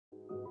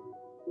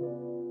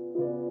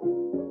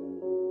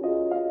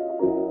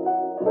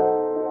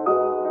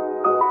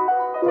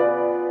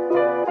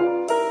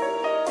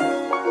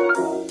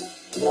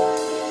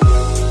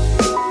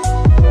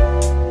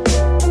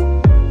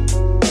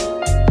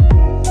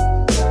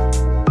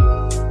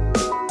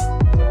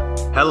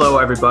Hello,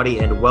 everybody,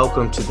 and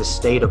welcome to the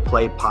State of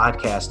Play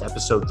podcast,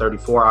 episode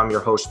 34. I'm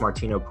your host,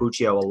 Martino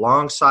Puccio.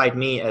 Alongside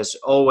me, as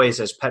always,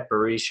 as Pet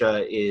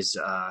Barisha is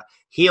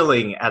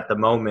healing at the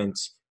moment,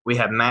 we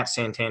have Matt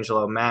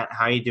Santangelo. Matt,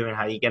 how are you doing?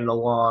 How are you getting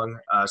along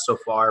so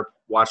far?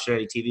 Watching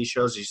any TV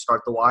shows? Did you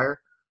start The Wire?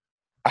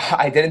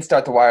 I didn't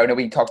start The Wire. I know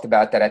we talked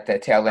about that at the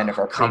tail end of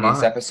our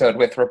previous episode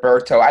with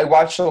Roberto. I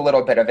watched a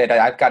little bit of it.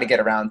 I've got to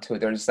get around to it.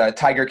 There's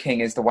Tiger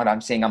King is the one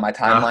I'm seeing on my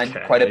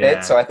timeline quite a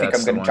bit, so I think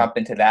I'm going to jump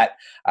into that,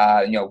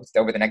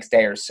 over the next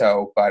day or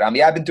so. But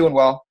I've been doing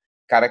well.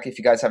 If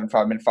you guys haven't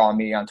been following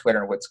me on Twitter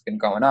and what's been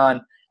going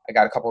on, I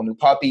got a couple of new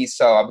puppies,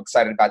 so I'm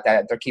excited about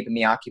that. They're keeping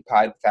me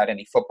occupied without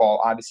any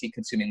football, obviously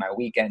consuming my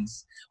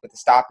weekends with the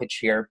stoppage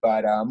here.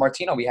 But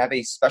Martino, we have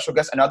a special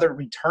guest, another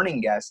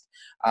returning guest.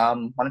 Why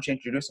don't you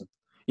introduce him?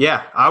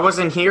 Yeah, I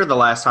wasn't here the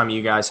last time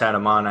you guys had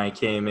him on. I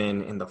came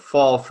in the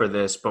fall for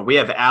this, but we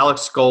have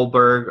Alex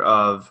Goldberg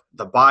of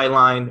The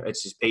Byline.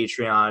 It's his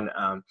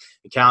Patreon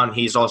account.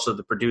 He's also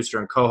the producer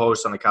and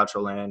co-host on the Couch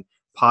Land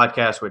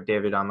podcast with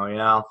David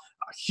Amoyal.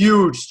 A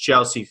huge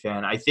Chelsea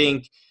fan. I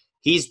think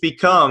he's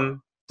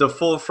become the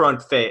full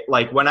front face.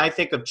 Like when I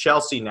think of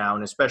Chelsea now,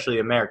 and especially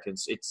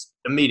Americans, it's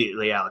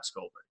immediately Alex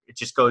Goldberg.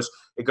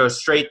 It goes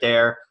straight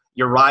there.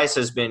 Your rise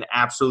has been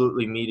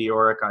absolutely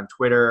meteoric on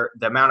Twitter.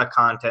 The amount of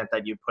content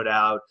that you put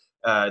out,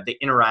 the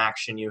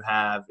interaction you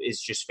have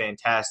is just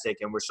fantastic,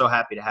 and we're so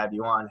happy to have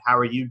you on. How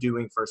are you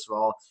doing, first of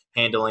all,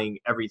 handling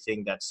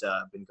everything that's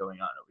been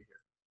going on over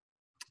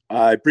here?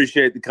 I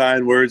appreciate the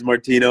kind words,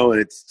 Martino, and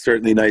it's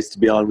certainly nice to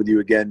be on with you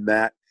again,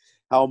 Matt.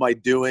 How am I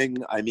doing?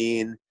 I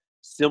mean,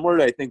 similar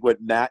to, I think,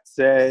 what Matt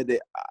said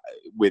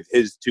with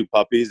his two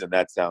puppies, and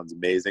that sounds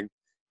amazing.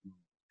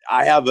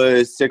 I have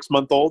a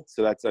 6-month-old,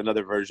 so that's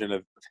another version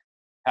of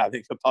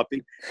having a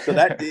puppy. So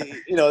that,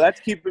 that's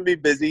keeping me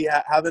busy.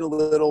 Having a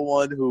little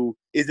one who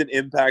isn't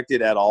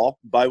impacted at all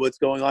by what's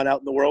going on out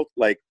in the world.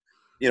 Like,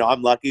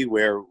 I'm lucky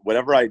where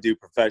whatever I do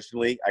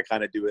professionally, I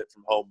kind of do it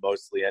from home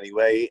mostly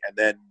anyway. And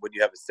then when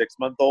you have a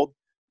 6-month-old,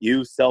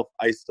 you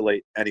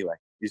self-isolate anyway.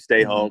 You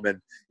stay home and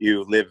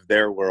you live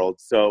their world.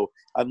 So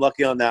I'm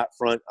lucky on that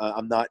front.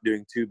 I'm not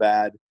doing too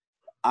bad.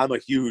 I'm a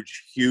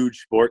huge, huge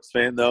sports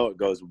fan, though. It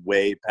goes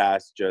way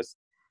past just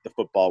the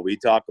football we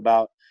talk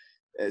about.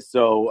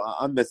 So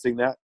I'm missing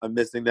that. And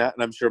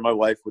I'm sure my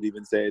wife would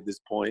even say at this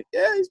point,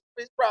 yeah,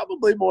 he's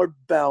probably more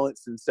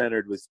balanced and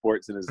centered with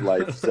sports in his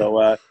life.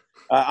 So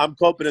I'm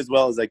coping as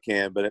well as I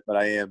can, but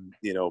I am,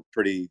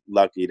 pretty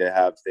lucky to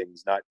have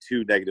things not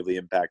too negatively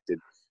impacted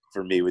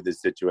for me with this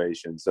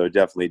situation. So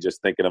definitely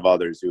just thinking of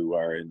others who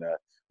are in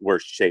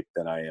worse shape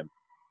than I am.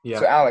 Yeah.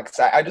 So Alex,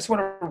 I just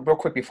want to real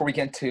quick before we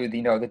get into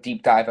the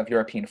deep dive of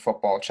European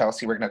football,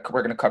 Chelsea, we're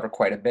gonna cover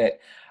quite a bit.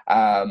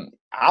 I'm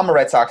a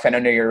Red Sox fan. I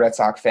know you're a Red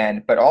Sox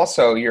fan, but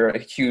also you're a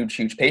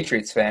huge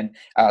Patriots fan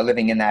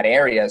living in that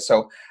area.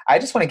 So I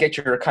just want to get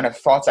your kind of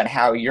thoughts on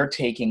how you're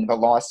taking the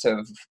loss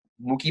of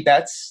Mookie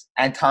Betts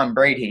and Tom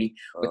Brady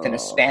within a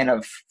span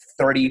of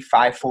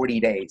 35, 40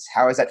 days.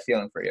 How is that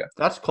feeling for you?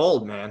 That's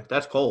cold, man.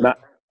 That's cold.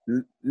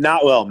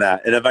 Not well,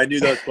 Matt. And if I knew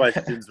those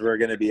questions were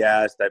going to be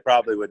asked, I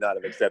probably would not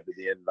have accepted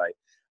the invite.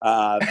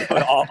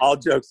 But all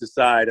jokes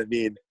aside, I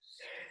mean,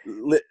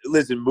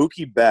 listen,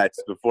 Mookie Betts,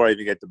 before I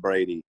even get to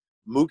Brady,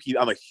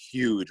 I'm a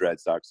huge Red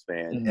Sox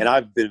fan, and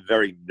I've been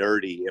very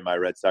nerdy in my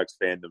Red Sox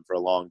fandom for a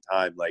long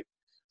time. Like,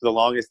 for the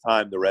longest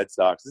time, the Red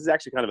Sox, this is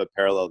actually kind of a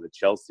parallel to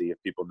Chelsea,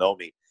 if people know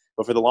me,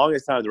 but for the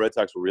longest time, the Red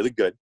Sox were really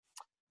good,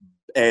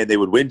 and they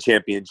would win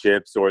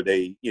championships, or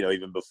they,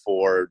 even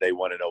before they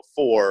won in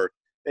 2004,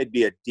 they'd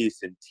be a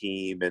decent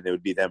team, and it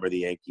would be them or the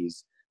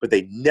Yankees, but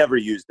they never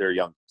used their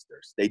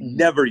youngsters. They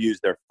never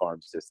used their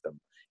farm system.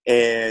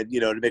 And,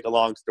 to make a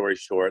long story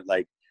short,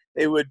 like,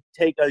 they would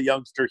take a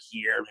youngster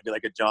here, maybe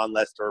like a John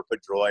Lester or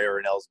Pedroia or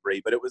an Ellsbury,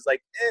 but it was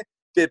like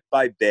bit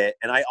by bit.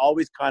 And I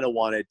always kind of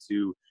wanted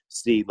to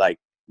see, like,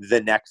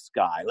 the next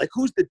guy. Like,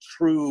 who's the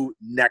true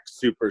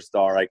next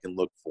superstar I can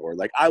look for?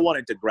 Like, I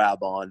wanted to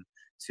grab on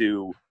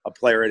to a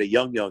player at a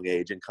young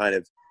age and kind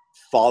of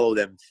follow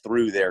them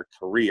through their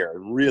career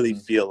and really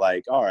feel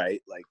like, all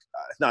right, like,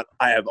 not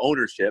I have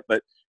ownership,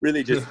 but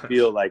really just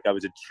feel like I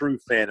was a true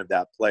fan of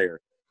that player.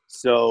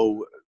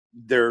 So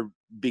there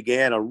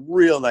began a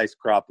real nice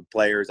crop of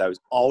players. I was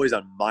always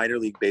on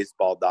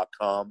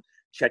minorleaguebaseball.com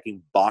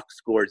checking box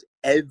scores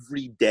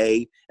every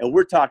day. And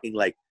we're talking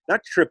like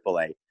not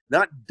AAA,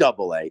 not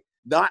AA,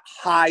 not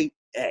high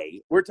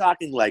A. We're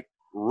talking like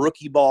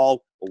rookie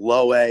ball,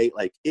 low A.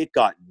 Like, it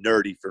got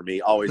nerdy for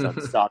me, always on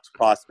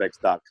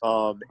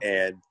SoxProspects.com.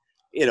 And,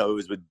 it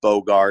was with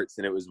Bogarts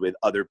and it was with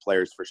other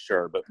players for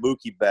sure. But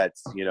Mookie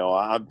Betts,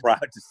 I'm proud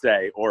to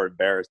say, or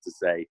embarrassed to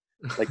say,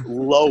 like,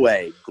 low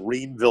A,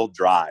 Greenville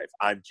Drive,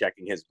 I'm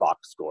checking his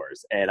box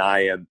scores. And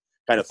I am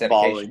kind of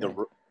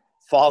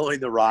following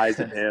the rise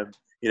of him,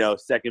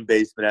 second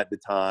baseman at the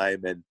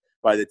time. And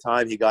by the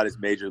time he got his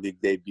major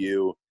league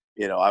debut,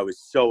 I was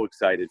so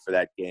excited for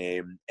that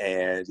game.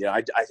 And,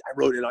 I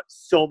wrote it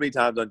so many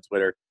times on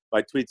Twitter.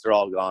 My tweets are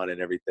all gone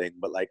and everything.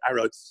 But, like, I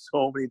wrote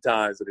so many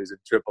times when he was in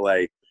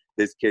AAA,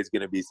 this kid's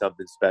going to be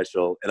something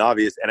special and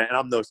obvious. And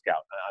I'm no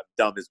scout. I'm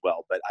dumb as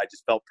well, but I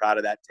just felt proud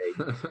of that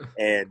take.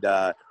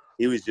 And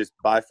he was just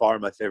by far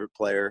my favorite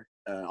player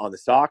on the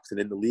Sox and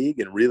in the league.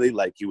 And really,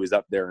 like, he was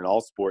up there in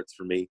all sports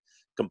for me.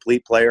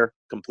 Complete player,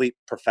 complete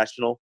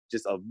professional,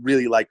 just a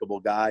really likable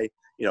guy.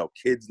 You know,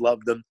 kids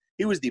loved him.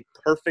 He was the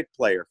perfect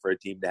player for a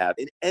team to have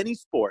in any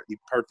sport, the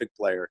perfect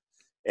player.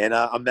 And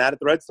I'm mad at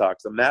the Red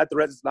Sox. I'm mad at the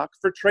Red Sox not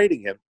for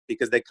trading him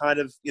because they kind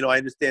of, you know, I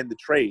understand the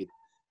trade.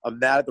 I'm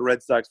mad at the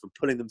Red Sox for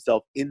putting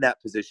themselves in that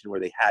position where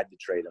they had to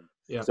trade him.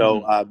 Yeah.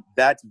 So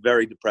that's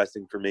very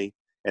depressing for me.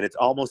 And it's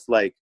almost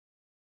like,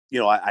 you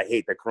know, I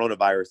hate that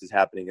coronavirus is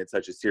happening. It's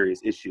such a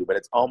serious issue, but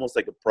it's almost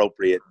like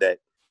appropriate that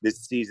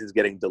this season's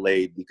getting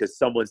delayed because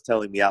someone's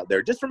telling me out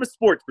there, just from a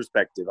sports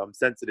perspective, I'm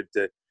sensitive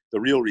to the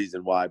real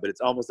reason why, but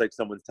it's almost like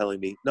someone's telling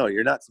me, no,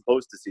 you're not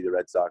supposed to see the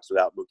Red Sox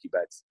without Mookie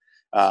Betts.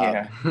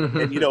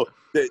 And, you know,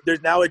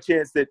 there's now a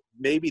chance that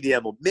maybe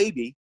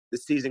the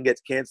season gets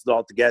canceled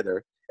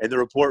altogether. And the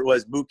report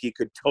was Mookie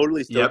could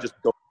totally still just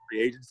go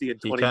free agency in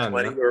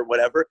 2020 or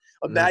whatever.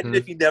 Imagine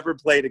if he never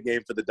played a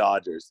game for the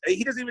Dodgers.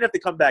 He doesn't even have to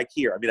come back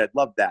here. I mean, I'd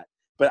love that.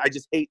 But I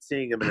just hate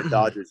seeing him in a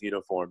Dodgers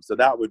uniform. So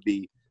that would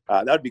be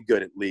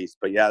good at least.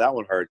 But, yeah, that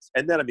one hurts.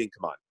 And then, I mean,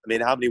 come on. I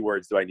mean, how many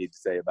words do I need to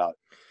say about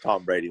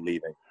Tom Brady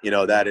leaving? You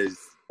know,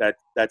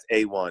 that's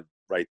A1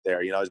 right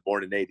there. You know, I was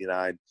born in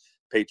 89.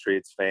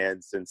 Patriots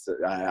fan since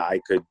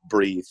I could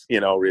breathe, you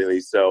know, really.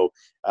 So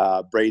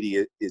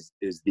Brady is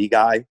the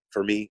guy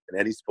for me in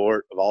any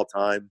sport of all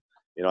time.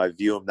 You know, I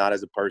view him not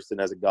as a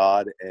person, as a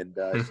god, and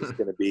it's just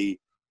going to be.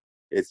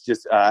 It's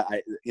just,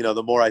 you know,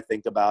 the more I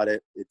think about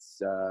it, it's,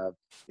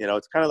 you know,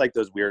 it's kind of like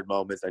those weird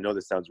moments. I know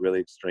this sounds really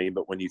extreme,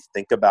 but when you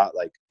think about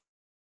like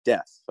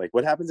death, like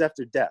what happens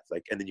after death,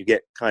 like, and then you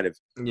get kind of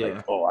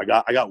like, oh,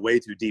 I got way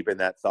too deep in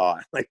that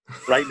thought. Like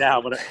right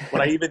now, when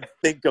I even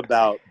think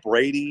about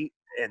Brady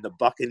and the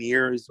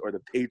Buccaneers or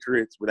the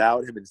Patriots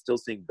without him and still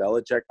seeing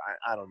Belichick,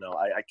 I don't know.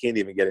 I can't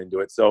even get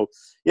into it. So,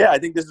 yeah, I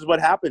think this is what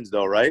happens,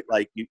 though, right?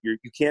 Like, you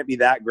can't be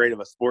that great of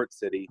a sports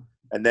city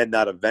and then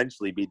not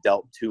eventually be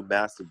dealt two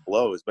massive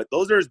blows. But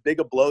those are as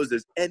big of blows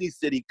as any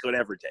city could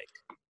ever take.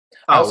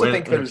 I also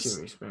think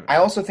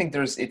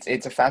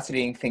it's a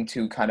fascinating thing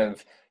to kind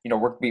of, you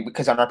know,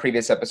 because on our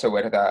previous episode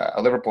with a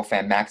Liverpool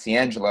fan, Max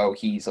D'Angelo,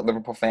 he's a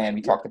Liverpool fan.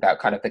 We talked about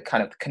kind of the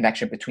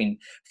connection between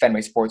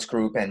Fenway Sports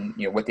Group and,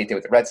 you know, what they did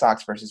with the Red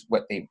Sox versus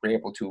what they were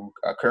able to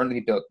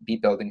currently be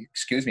building,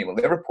 with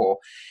Liverpool.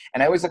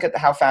 And I always look at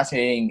how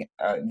fascinating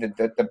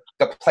the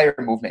player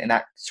movement and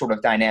that sort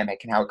of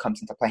dynamic and how it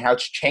comes into play, how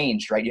it's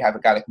changed, right? You have a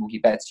guy like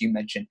Mookie Betts, you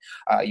mentioned,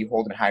 you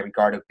hold him in high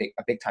regard, a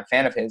big time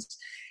fan of his.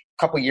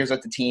 Couple of years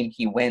with the team,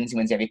 he wins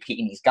MVP,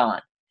 and he's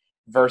gone.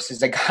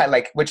 Versus a guy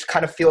like, which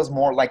kind of feels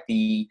more like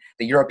the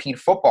European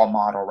football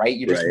model, right?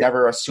 You just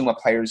never assume a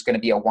player is going to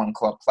be a one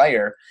club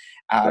player,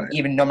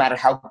 even no matter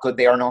how good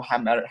they are, no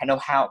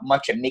how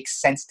much it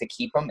makes sense to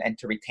keep them and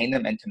to retain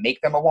them and to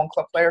make them a one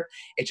club player.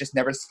 It just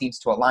never seems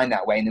to align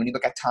that way. And then when you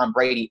look at Tom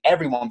Brady,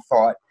 everyone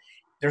thought,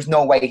 there's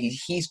no way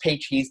he's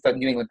the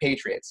New England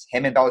Patriots.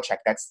 Him and Belichick,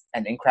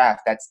 and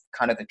Kraft, that's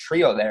kind of the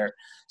trio there.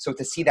 So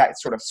to see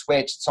that sort of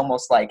switch, it's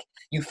almost like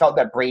you felt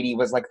that Brady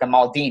was like the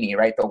Maldini,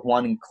 right? The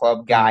one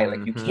club guy.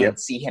 Like you can't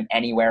see him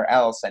anywhere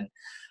else. And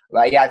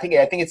I think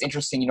it's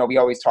interesting. You know, we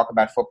always talk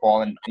about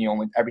football, and you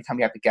know, every time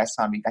we have the guests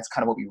on, that's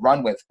kind of what we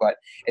run with. But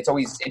it's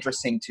always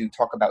interesting to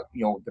talk about,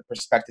 you know, the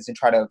perspectives and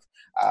try to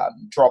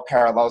draw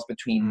parallels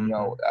between you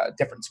know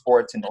different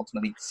sports and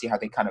ultimately see how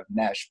they kind of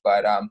mesh.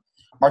 But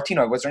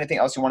Martino, was there anything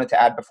else you wanted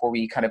to add before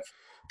we kind of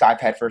dive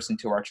headfirst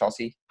into our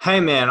Chelsea?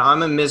 Hey, man,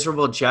 I'm a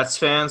miserable Jets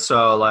fan,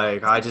 so,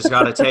 like, I just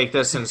got to take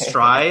this in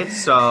stride.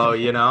 So,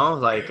 you know,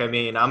 like, I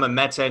mean, I'm a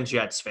Mets and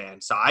Jets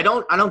fan, so I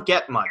don't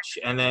get much.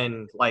 And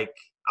then, like,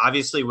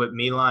 obviously with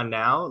Milan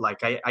now,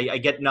 like, I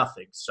get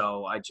nothing.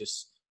 So I'm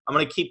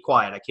going to keep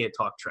quiet. I can't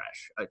talk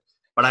trash.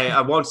 But I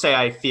won't say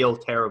I feel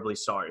terribly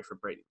sorry for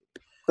Brady.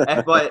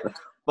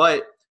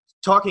 But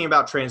talking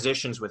about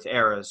transitions with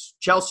eras,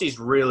 Chelsea's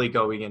really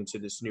going into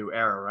this new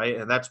era, right?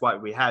 And that's why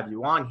we have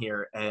you on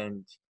here.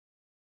 And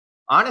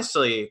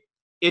honestly,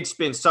 it's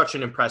been such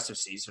an impressive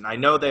season. I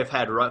know they've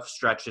had rough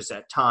stretches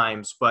at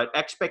times, but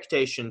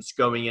expectations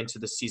going into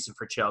the season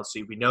for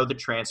Chelsea, we know the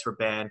transfer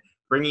ban,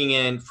 bringing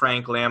in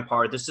Frank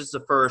Lampard. This is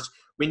the first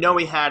 – we know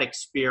he had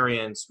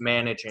experience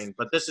managing,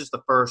 but this is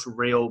the first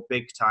real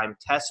big-time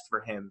test for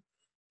him.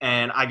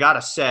 And I got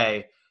to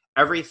say,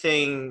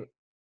 everything –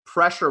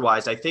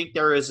 pressure-wise, I think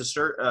there is a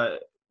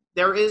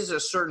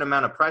certain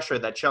amount of pressure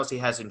that Chelsea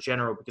has in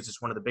general because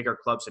it's one of the bigger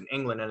clubs in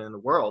England and in the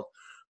world.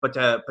 But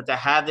to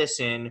have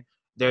this in,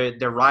 they're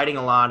riding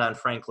a lot on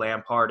Frank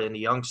Lampard and the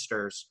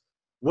youngsters.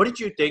 What did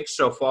you think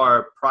so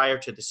far prior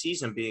to the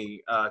season being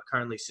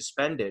currently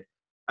suspended?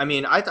 I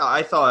mean, I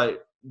thought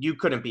you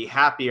couldn't be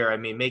happier. I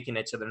mean, making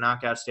it to the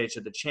knockout stage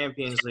of the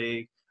Champions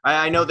League.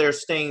 I know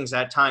there's things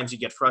at times you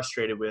get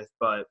frustrated with,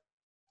 but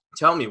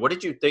tell me, what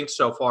did you think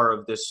so far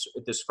of this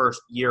first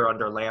year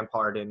under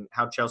Lampard and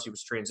how Chelsea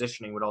was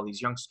transitioning with all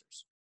these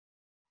youngsters?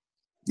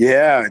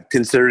 Yeah,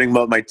 considering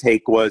what my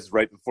take was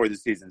right before the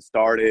season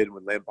started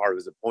when Lampard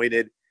was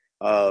appointed,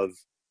 of,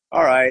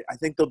 all right, I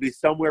think they'll be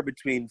somewhere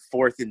between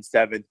 4th and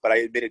 7th, but I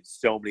admitted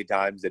so many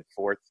times that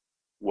 4th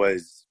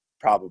was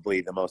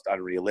probably the most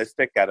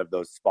unrealistic out of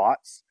those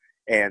spots.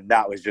 And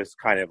that was just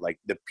kind of like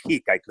the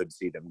peak I could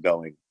see them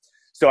going.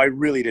 So I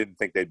really didn't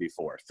think they'd be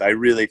 4th. I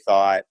really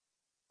thought,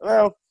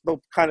 well,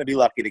 they'll kind of be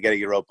lucky to get a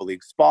Europa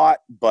League spot,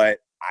 but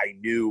I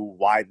knew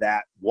why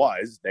that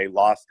was. They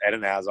lost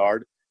Eden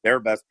Hazard, their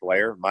best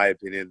player, in my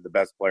opinion, the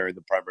best player in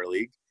the Premier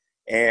League,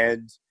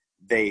 and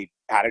they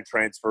had a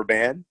transfer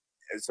ban,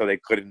 so they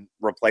couldn't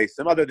replace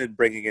him other than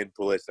bringing in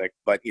Pulisic.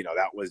 But,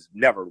 that was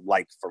never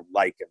like for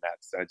like in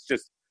that sense.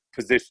 Just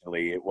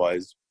positionally it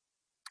was.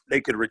 They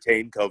could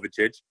retain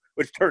Kovacic,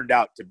 which turned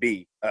out to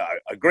be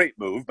a great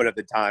move, but at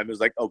the time it was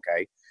like,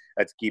 okay,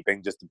 that's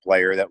keeping just a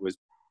player that was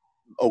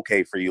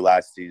okay for you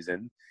last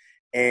season,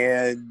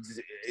 and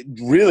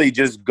really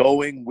just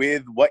going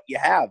with what you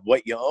have,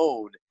 what you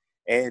own,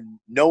 and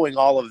knowing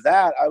all of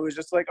that, I was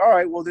just like, all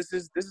right, well, this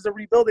is a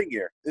rebuilding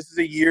year. This is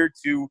a year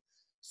to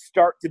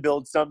start to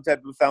build some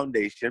type of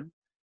foundation.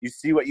 You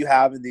see what you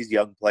have in these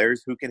young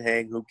players, who can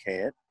hang, who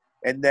can't,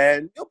 and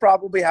then you'll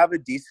probably have a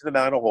decent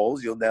amount of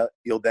holes you'll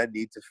then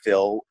need to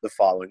fill the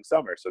following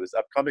summer, so this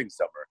upcoming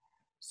summer.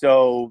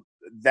 So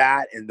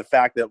that, and the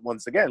fact that,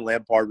 once again,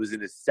 Lampard was in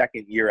his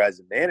second year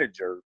as a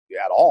manager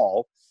at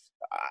all,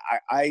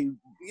 I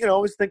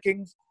was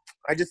thinking,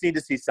 I just need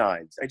to see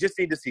signs.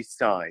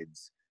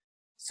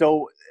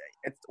 So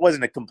it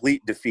wasn't a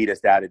complete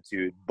defeatist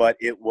attitude, but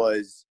it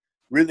was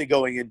really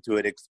going into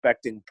it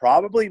expecting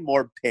probably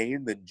more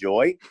pain than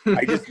joy.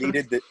 I just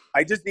needed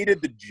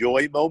the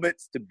joy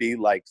moments to be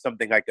like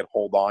something I could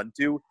hold on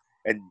to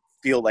and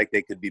feel like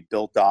they could be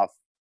built off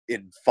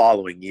in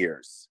following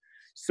years.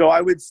 So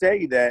I would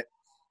say that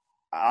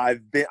I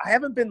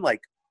haven't been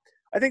like,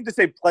 I think to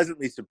say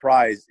pleasantly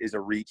surprised is a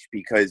reach,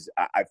 because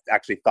I've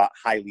actually thought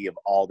highly of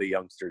all the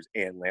youngsters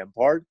and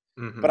Lampard.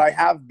 Mm-hmm. But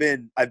I've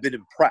been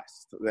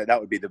impressed. That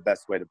would be the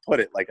best way to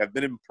put it. Like, I've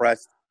been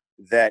impressed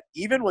that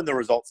even when the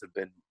results have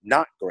been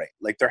not great,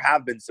 like there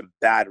have been some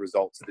bad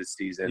results this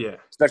season,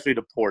 especially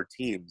to poor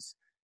teams,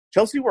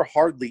 Chelsea were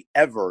hardly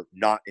ever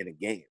not in a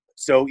game.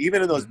 So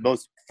even in those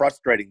most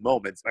frustrating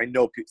moments, I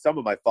know some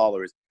of my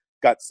followers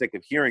got sick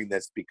of hearing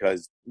this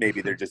because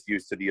maybe they're just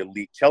used to the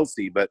elite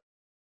Chelsea, but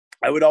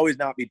I would always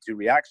not be too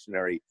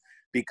reactionary,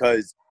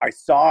 because I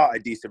saw a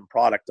decent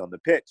product on the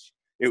pitch.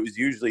 It was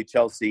usually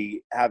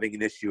Chelsea having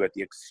an issue at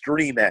the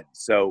extreme end.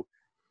 So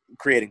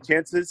creating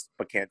chances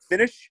but can't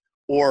finish,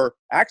 or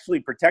actually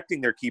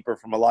protecting their keeper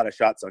from a lot of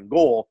shots on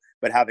goal,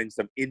 but having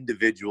some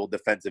individual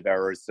defensive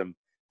errors, some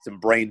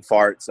brain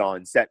farts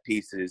on set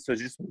pieces. So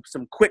just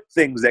some quick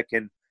things that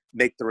can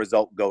make the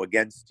result go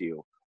against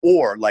you.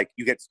 Or like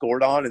you get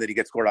scored on and then you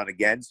get scored on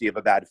again, so you have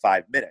a bad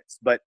 5 minutes.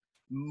 But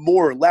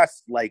more or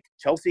less, like,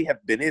 Chelsea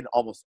have been in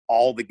almost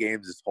all the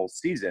games this whole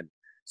season.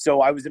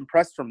 So I was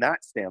impressed from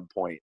that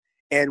standpoint.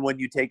 And when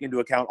you take into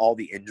account all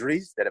the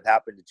injuries that have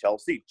happened to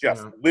Chelsea,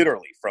 just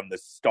literally from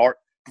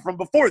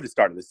before the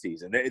start of the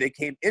season, they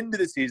came into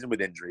the season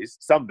with injuries,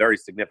 some very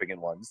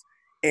significant ones,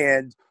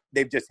 and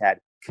they've just had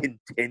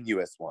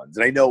continuous ones.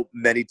 And I know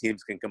many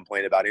teams can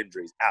complain about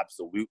injuries,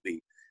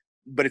 absolutely,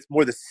 but it's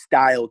more the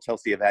style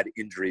Chelsea have had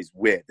injuries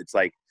with. It's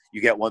like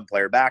you get one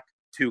player back,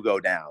 two go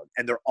down,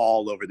 and they're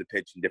all over the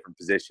pitch in different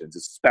positions,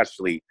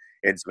 especially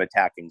in some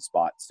attacking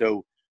spots.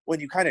 So when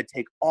you kind of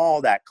take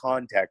all that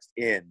context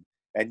in,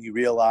 and you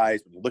realize,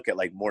 when you look at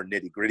like more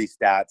nitty-gritty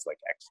stats like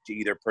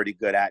XG, they're pretty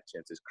good at,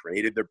 chances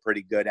created, they're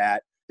pretty good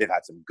at. They've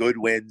had some good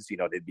wins.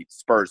 They beat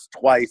Spurs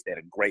twice. They had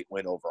a great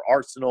win over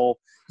Arsenal.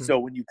 Mm-hmm. So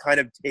when you kind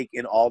of take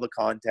in all the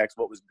context,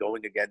 what was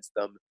going against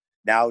them,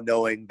 now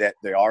knowing that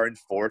they are in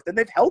 4th, and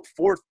they've held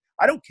 4th.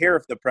 I don't care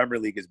if the Premier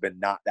League has been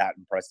not that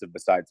impressive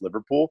besides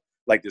Liverpool.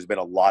 Like, there's been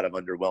a lot of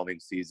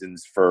underwhelming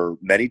seasons for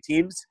many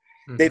teams.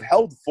 Mm-hmm. They've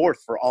held 4th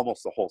for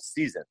almost the whole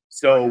season.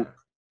 So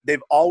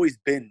they've always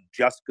been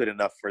just good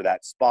enough for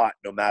that spot,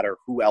 no matter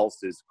who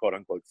else is, quote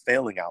unquote,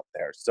 failing out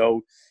there.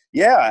 So,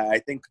 yeah, I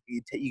think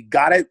you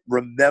got to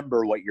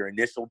remember what your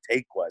initial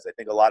take was. I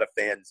think a lot of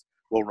fans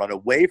will run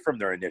away from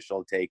their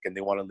initial take and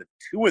they want to live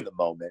too in the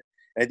moment.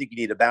 And I think you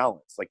need a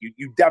balance. Like,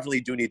 you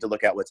definitely do need to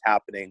look at what's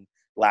happening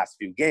last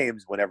few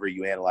games whenever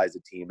you analyze a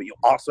team, but you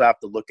also have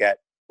to look at,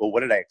 well,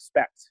 what did I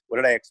expect? What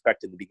did I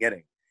expect in the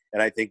beginning?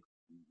 And I think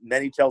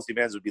many Chelsea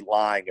fans would be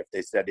lying if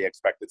they said they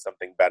expected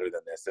something better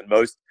than this, and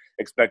most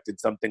expected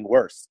something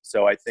worse.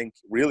 So I think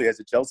really, as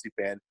a Chelsea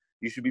fan,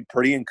 you should be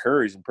pretty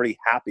encouraged and pretty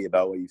happy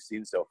about what you've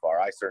seen so far.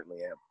 I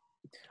certainly am.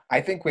 I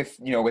think with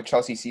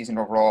Chelsea's season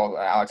overall,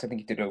 Alex, I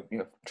think you did a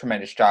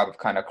tremendous job of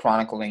kind of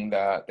chronicling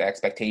the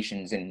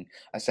expectations and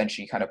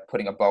essentially kind of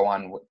putting a bow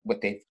on what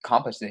they've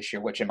accomplished this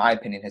year, which in my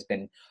opinion has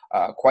been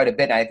quite a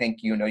bit. And I think,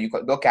 you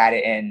could look at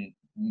it and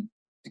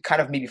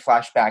kind of maybe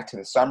flash back to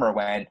the summer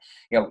when,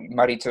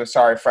 Maurizio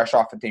Sarri, fresh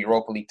off of the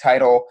Europa League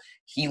title,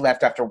 he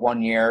left after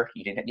 1 year.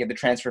 You had the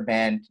transfer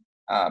ban.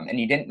 And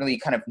you didn't really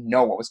kind of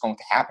know what was going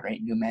to happen,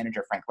 right? New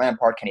manager Frank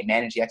Lampard, can he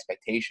manage the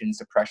expectations,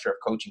 the pressure of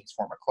coaching his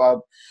former club?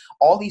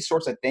 All these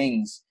sorts of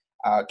things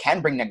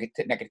can bring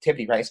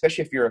negativity, right?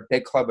 Especially if you're a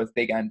big club with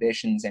big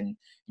ambitions and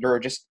you're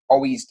just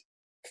always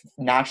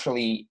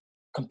naturally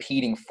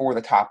competing for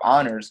the top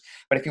honors.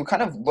 But if you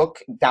kind of look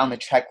down the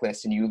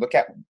checklist and you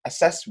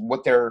assess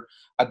what their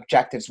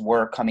objectives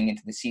were coming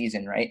into the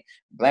season, right?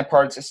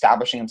 Lampard's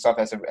establishing himself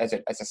as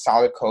a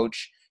solid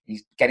coach.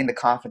 He's getting the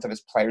confidence of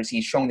his players.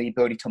 He's showing the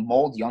ability to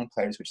mold young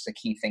players, which is a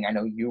key thing. I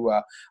know you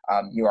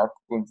are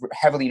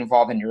heavily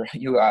involved in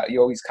you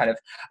always kind of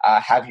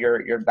have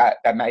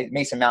that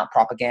Mason Mount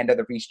propaganda,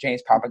 the Reece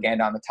James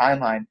propaganda on the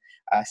timeline.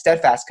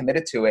 Steadfast,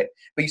 committed to it.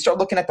 But you start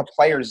looking at the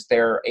players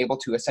they're able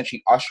to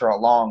essentially usher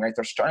along, right?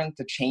 They're starting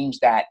to change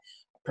that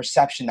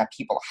perception that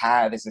people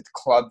have as a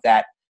club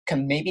that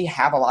can maybe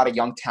have a lot of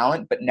young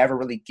talent, but never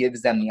really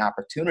gives them the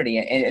opportunity.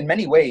 And in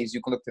many ways,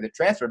 you can look to the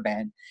transfer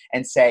ban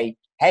and say,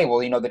 hey, well,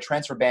 the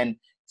transfer ban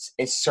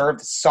is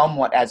served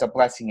somewhat as a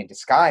blessing in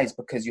disguise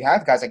because you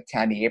have guys like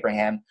Tammy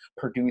Abraham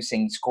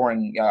producing,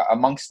 scoring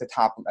amongst the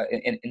top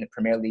in the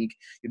Premier League.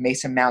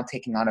 Mason Mount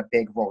taking on a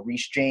big role.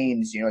 Reece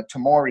James,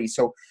 Tomori.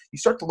 So you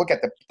start to look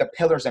at the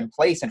pillars in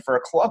place. And for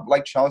a club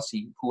like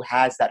Chelsea, who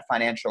has that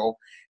financial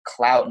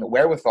clout and the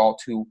wherewithal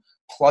to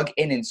plug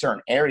in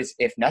certain areas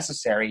if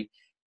necessary,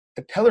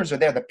 the pillars are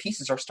there, the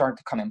pieces are starting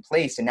to come in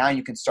place, and now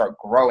you can start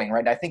growing,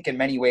 right? I think in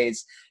many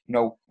ways,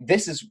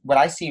 this is what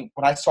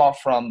I saw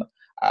from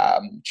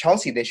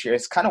Chelsea this year.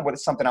 It's kind of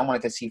something I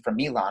wanted to see from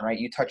Milan, right?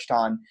 You touched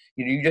on,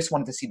 you just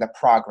wanted to see the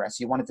progress.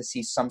 You wanted to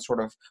see some sort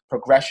of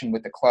progression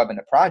with the club and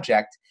the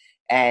project.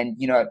 And,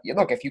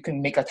 look, if you can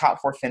make a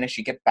top 4 finish,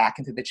 you get back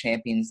into the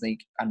Champions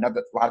League. A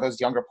lot of those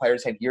younger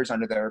players have years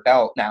under their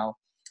belt now.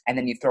 And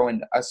then you throw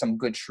in some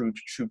good shrewd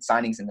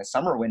signings in the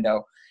summer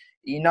window.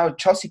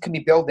 Chelsea can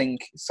be building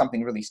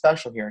something really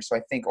special here. So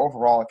I think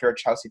overall, if you're a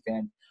Chelsea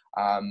fan,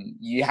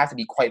 you have to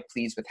be quite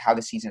pleased with how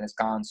the season has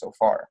gone so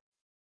far.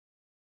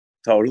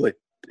 Totally.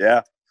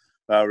 Yeah.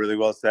 Really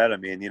well said. I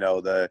mean,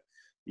 the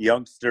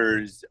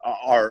youngsters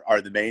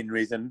are the main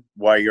reason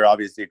why you're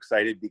obviously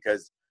excited,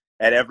 because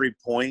at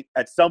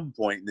some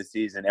point in the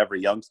season, every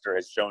youngster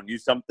has shown you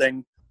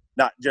something,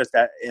 not just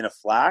in a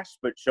flash,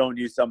 but shown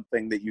you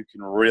something that you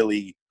can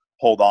really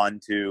hold on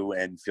to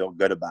and feel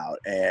good about.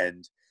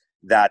 And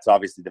that's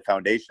obviously the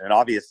foundation. And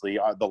obviously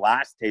the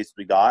last taste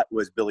we got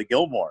was Billy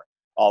Gilmour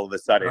all of a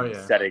sudden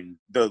setting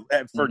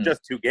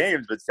just 2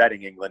 games, but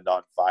setting England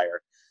on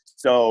fire.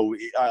 So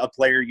a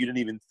player you didn't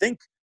even think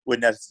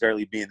would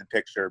necessarily be in the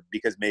picture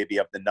because maybe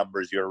of the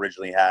numbers you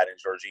originally had in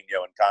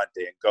Jorginho and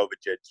Kante and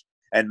Kovacic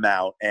and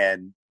Mount.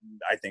 And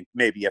I think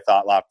maybe you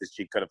thought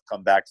Loftus-Cheek could have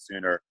come back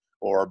sooner,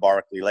 or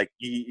Barkley. Like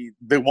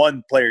the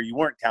one player you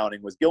weren't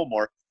counting was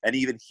Gilmour. And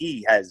even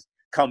he has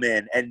come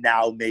in and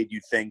now made you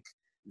think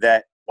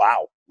that,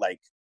 wow, like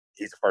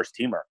he's a first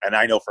teamer. And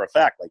I know for a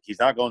fact, like he's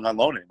not going on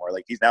loan anymore.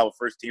 Like he's now a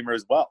first teamer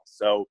as well.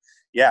 So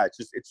yeah,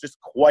 it's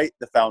just quite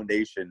the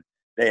foundation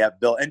they have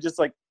built. And just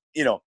like,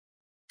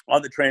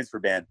 on the transfer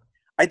ban,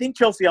 I think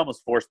Chelsea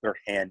almost forced their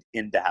hand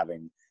into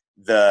having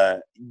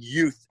the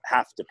youth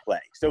have to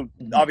play. So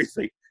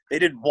obviously they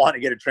didn't want to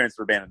get a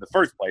transfer ban in the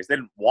first place. They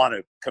didn't want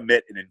to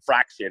commit an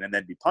infraction and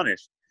then be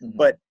punished.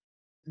 But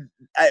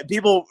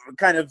people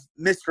kind of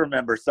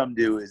misremember, some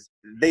do, is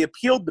they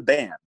appealed the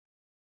ban,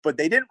 but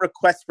they didn't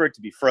request for it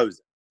to be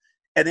frozen.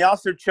 And they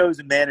also chose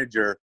a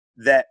manager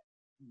that,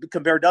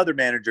 compared to other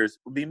managers,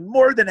 would be not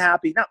more than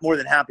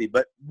happy,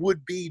 but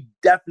would be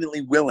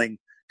definitely willing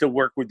to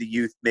work with the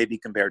youth, maybe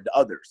compared to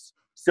others.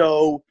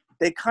 So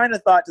they kind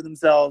of thought to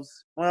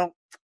themselves, well,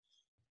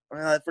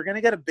 if we're going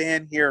to get a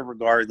ban here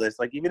regardless,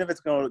 like even if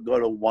it's going to go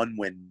to 1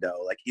 window,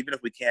 like even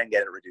if we can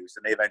get it reduced,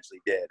 and they eventually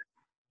did,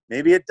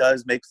 maybe it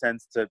does make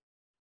sense to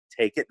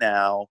take it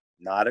now,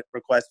 not a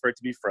request for it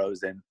to be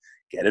frozen,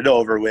 get it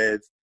over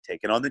with, take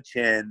it on the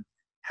chin,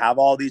 have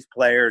all these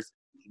players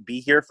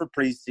be here for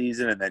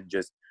preseason and then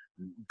just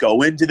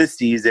go into the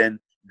season.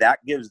 That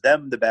gives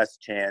them the best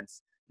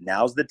chance.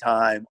 Now's the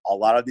time. A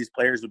lot of these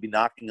players would be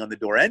knocking on the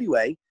door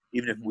anyway,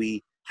 even if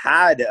we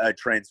had a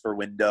transfer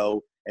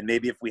window. And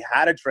maybe if we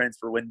had a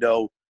transfer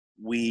window,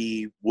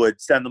 we would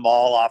send them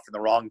all off in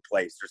the wrong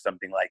place or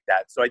something like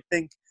that. So I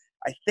think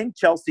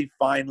Chelsea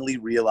finally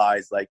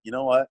realized, like, you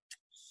know what?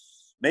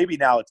 Maybe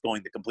now it's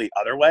going the complete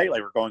other way.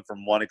 Like we're going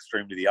from one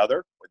extreme to the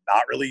other. We're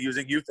not really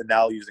using youth and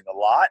now using a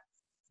lot.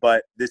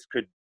 But this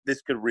could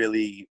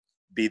really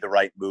be the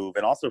right move.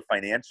 And also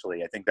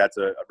financially, I think that's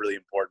a really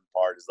important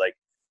part, is like,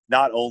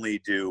 not only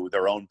do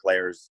their own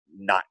players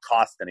not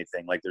cost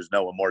anything, like there's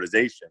no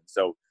amortization,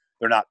 so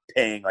they're not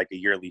paying like a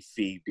yearly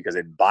fee because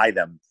they didn't buy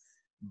them,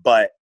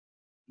 but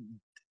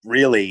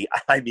really,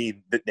 I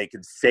mean, that they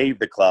can save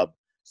the club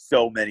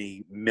so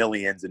many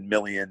millions and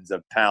millions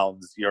of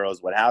pounds, euros,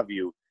 what have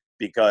you,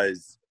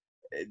 because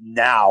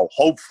now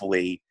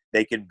hopefully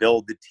they can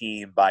build the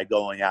team by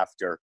going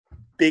after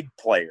big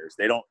players.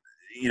 They don't,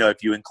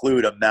 if you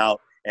include a Mount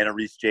and a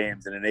Reece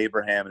James and an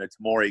Abraham and a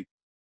Tomori,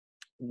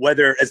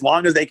 as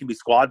long as they can be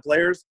squad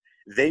players,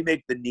 they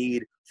make the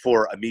need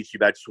for a Michy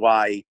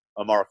Batshuayi,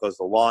 a Marcos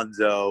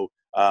Alonso,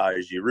 a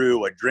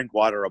Giroud, a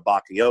Drinkwater, a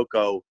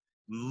Bakayoko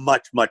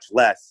much, much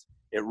less.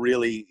 It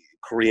really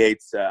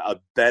creates a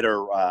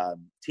better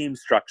team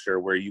structure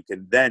where you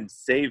can then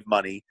save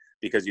money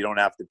because you don't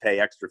have to pay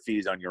extra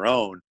fees on your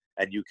own,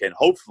 and you can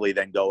hopefully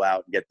then go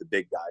out and get the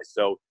big guys.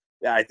 So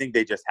yeah, I think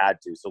they just had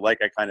to. So like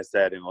I kind of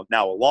said in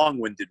now a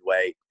long-winded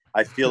way,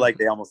 I feel like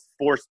they almost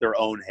forced their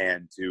own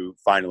hand to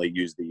finally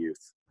use the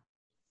youth.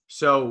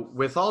 So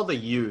with all the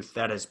youth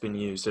that has been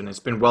used, and it's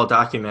been well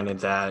documented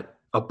that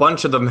a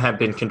bunch of them have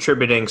been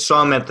contributing,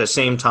 some at the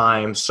same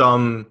time,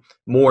 some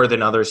more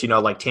than others,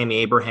 like Tammy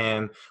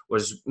Abraham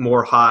was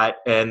more hot,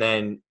 and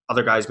then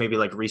other guys, maybe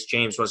like Reece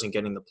James, wasn't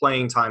getting the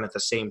playing time at the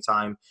same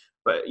time.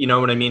 But you know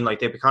what I mean? Like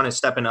they've been kind of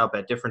stepping up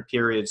at different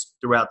periods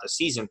throughout the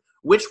season.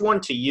 Which one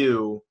to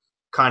you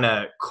kind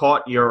of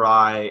caught your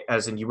eye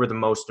as in you were the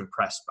most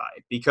impressed by?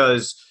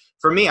 Because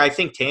for me, I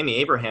think Tammy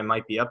Abraham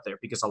might be up there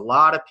because a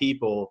lot of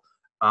people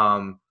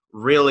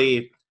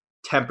really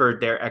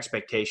tempered their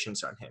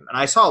expectations on him. And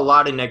I saw a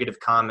lot of negative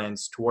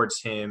comments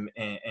towards him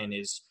and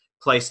his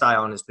play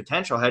style and his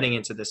potential heading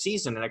into the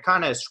season. And I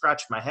kind of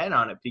scratched my head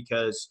on it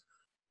because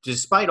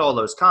despite all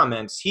those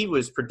comments, he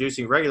was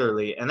producing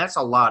regularly. And that's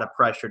a lot of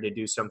pressure to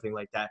do something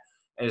like that,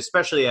 and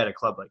especially at a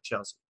club like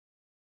Chelsea.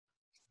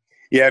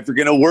 Yeah, if you're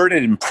going to word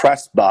it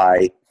impressed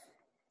by,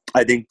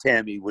 I think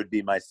Tammy would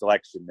be my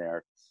selection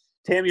there.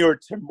 Tammy or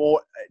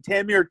Tomori,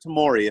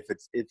 if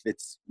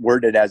it's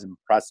worded as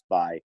impressed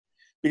by,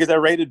 because I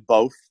rated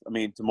both. I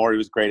mean, Tomori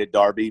was great at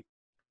Derby,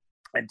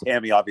 and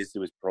Tammy obviously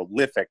was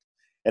prolific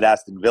at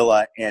Aston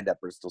Villa and at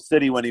Bristol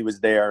City when he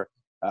was there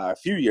a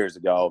few years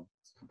ago.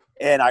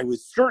 And I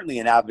was certainly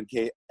an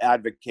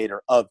advocator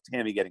of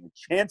Tammy getting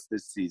a chance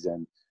this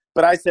season,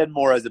 but I said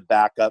more as a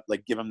backup,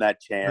 like give him that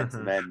chance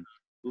and then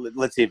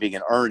let's see if he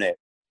can earn it.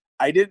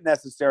 I didn't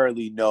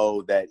necessarily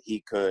know that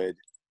he could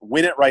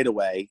win it right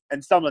away,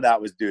 and some of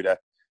that was due to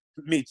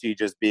Michy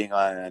just being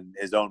on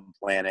his own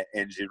planet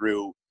and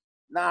Giroud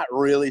not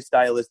really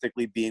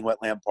stylistically being what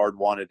Lampard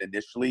wanted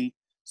initially.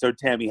 So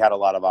Tammy had a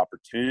lot of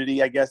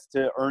opportunity, I guess,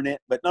 to earn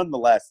it. But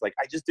nonetheless, like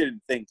I just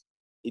didn't think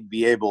he'd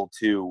be able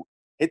to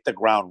hit the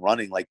ground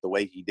running like the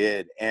way he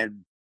did. And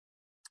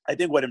I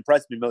think what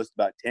impressed me most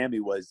about Tammy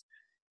was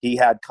he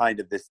had kind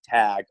of this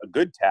tag, a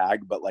good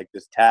tag, but like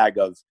this tag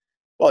of,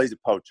 well, he's a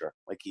poacher.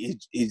 Like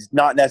he's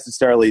not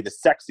necessarily the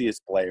sexiest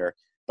player,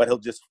 but he'll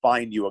just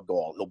find you a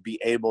goal. He'll be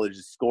able to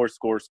just score.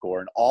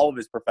 And all of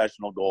his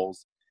professional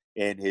goals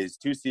in his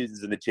 2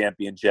 seasons in the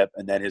Championship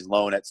and then his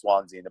loan at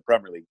Swansea in the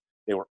Premier League,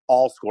 they were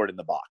all scored in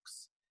the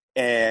box.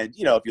 And,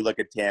 if you look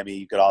at Tammy,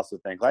 you could also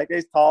think, like,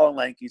 he's tall and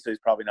lanky, so he's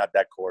probably not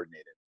that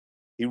coordinated.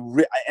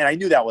 And I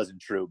knew that wasn't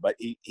true, but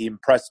he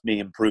impressed me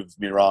and proved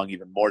me wrong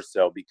even more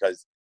so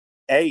because,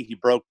 A, he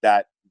broke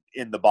that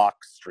in the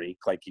box streak,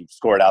 like he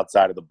scored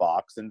outside of the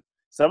box. And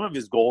some of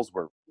his goals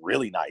were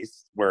really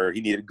nice, where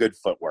he needed good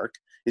footwork.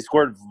 He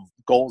scored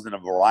goals in a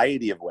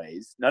variety of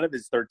ways. None of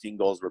his 13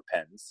 goals were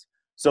pens.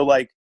 So,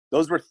 like,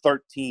 those were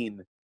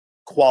 13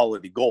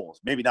 quality goals.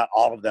 Maybe not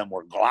all of them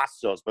were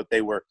glassos, but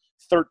they were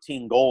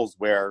 13 goals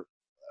where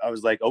I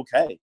was like,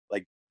 okay,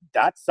 like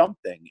that's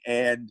something.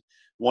 And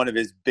one of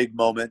his big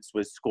moments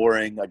was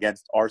scoring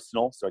against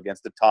Arsenal, so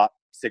against the top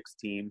 6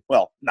 team.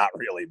 Well, not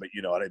really, but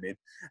you know what I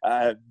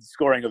mean.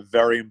 Scoring a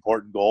very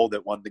important goal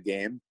that won the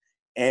game.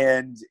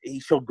 And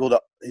he showed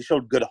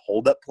good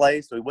hold-up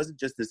play. So he wasn't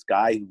just this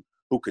guy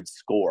who could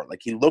score.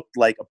 Like he looked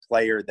like a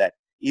player that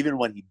even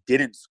when he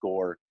didn't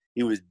score,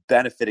 he was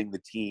benefiting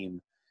the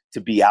team to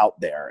be out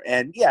there.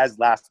 And yeah, his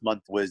last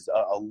month was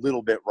a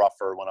little bit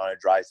rougher, went on a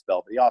dry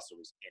spell, but he also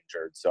was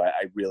injured. So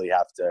I really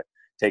have to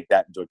take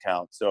that into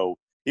account. So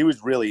he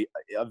was really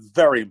a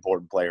very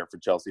important player for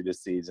Chelsea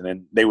this season,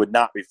 and they would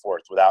not be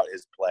fourth without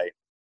his play.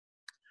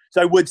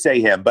 So I would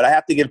say him, but I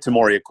have to give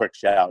Tomori a quick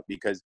shout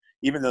because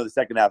even though the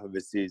second half of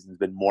his season has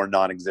been more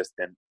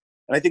non-existent,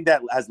 and I think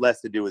that has less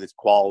to do with his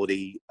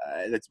quality.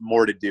 That's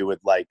more to do with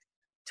like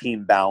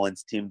team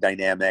balance, team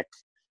dynamic.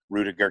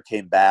 Rudiger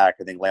came back.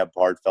 I think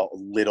Lampard felt a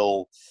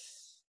little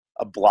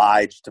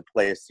obliged to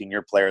play a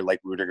senior player like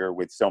Rudiger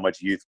with so much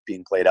youth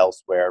being played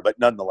elsewhere. But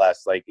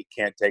nonetheless, like it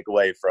can't take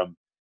away from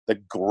the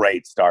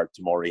great start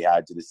Tomori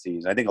had to the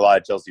season. I think a lot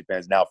of Chelsea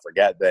fans now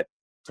forget that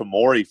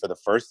Tomori for the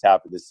first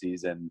half of the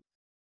season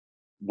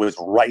was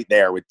right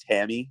there with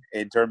Tammy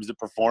in terms of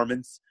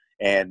performance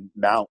and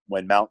Mount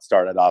when Mount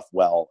started off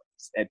well.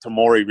 And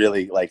Tomori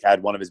really like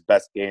had one of his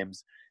best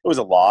games. It was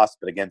a loss,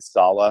 but against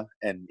Salah,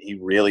 and he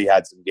really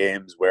had some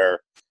games where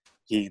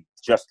he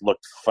just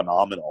looked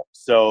phenomenal.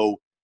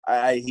 So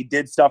he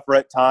did suffer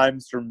at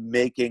times from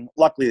making,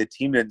 luckily the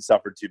team didn't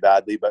suffer too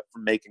badly, but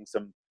from making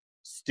some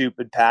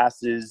stupid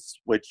passes,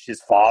 which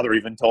his father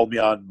even told me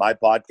on my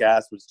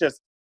podcast was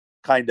just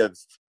kind of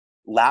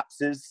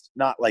lapses,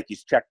 not like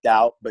he's checked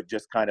out, but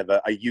just kind of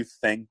a youth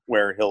thing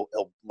where he'll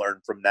learn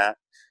from that.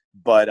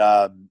 But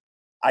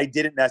I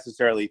didn't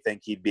necessarily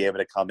think he'd be able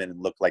to come in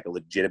and look like a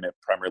legitimate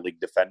Premier League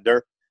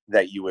defender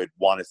that you would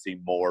want to see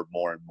more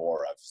and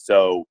more of.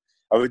 So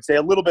I would say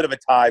a little bit of a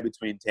tie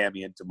between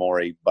Tammy and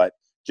Tomori, but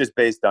just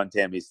based on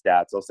Tammy's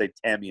stats, I'll say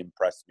Tammy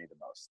impressed me the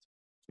most.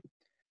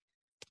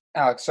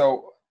 Alex,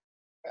 so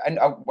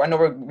I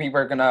know we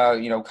were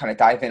gonna, kind of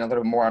dive in a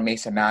little more on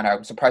Mason Mount.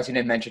 I'm surprised you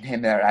didn't mention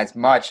him there as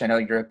much. I know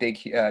you're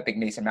a big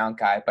Mason Mount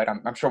guy, but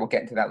I'm sure we'll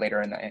get into that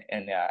later in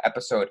the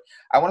episode.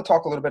 I want to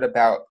talk a little bit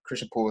about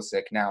Christian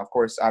Pulisic. Now, of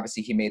course,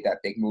 obviously he made that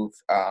big move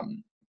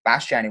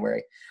last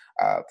January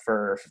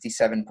for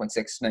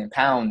 £57.6 million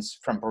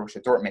from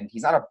Borussia Dortmund.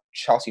 He's not a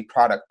Chelsea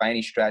product by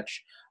any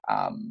stretch,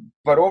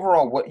 but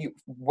overall,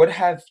 what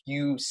have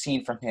you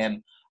seen from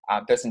him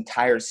this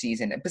entire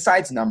season, and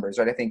besides numbers,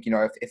 right? I think,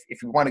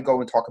 if you want to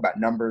go and talk about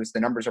numbers, the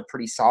numbers are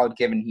pretty solid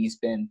given he's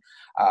been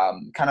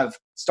kind of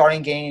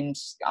starting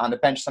games on the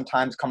bench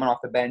sometimes, coming off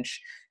the bench.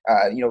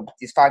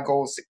 These 5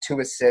 goals,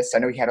 2 assists. I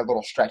know he had a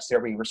little stretch there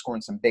where he was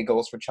scoring some big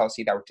goals for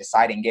Chelsea that were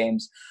deciding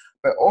games.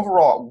 But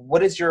overall,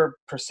 what is your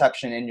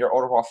perception and your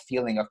overall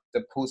feeling of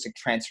the Pulisic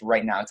transfer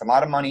right now? It's a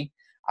lot of money.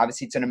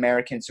 Obviously, it's an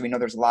American, so we know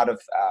there's a lot of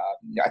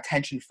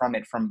attention from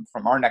it from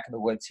our neck of the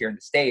woods here in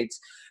the States.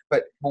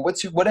 But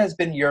what has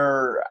been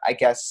your, I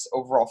guess,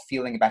 overall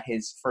feeling about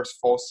his first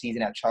full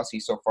season at Chelsea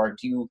so far?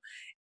 Do you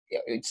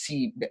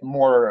see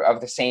more of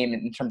the same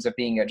in terms of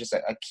being just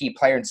a key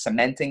player and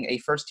cementing a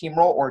first-team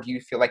role, or do you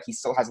feel like he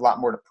still has a lot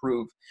more to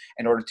prove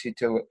in order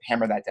to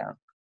hammer that down?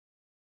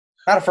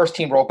 Not a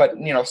first-team role, but,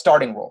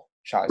 starting role,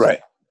 shall I say. Right.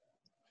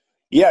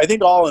 Yeah, I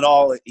think all in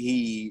all,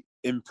 he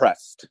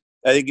impressed.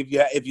 I think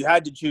if you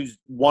had to choose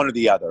one or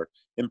the other,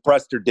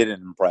 impressed or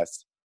didn't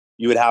impress,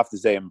 you would have to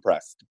say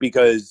impressed.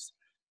 Because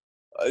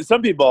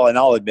some people, and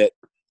I'll admit,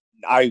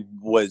 I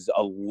was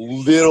a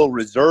little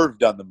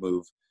reserved on the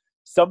move.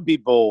 Some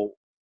people,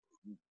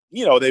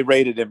 they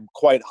rated him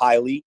quite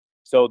highly.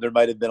 So there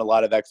might have been a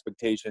lot of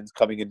expectations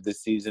coming into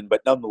this season.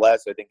 But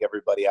nonetheless, I think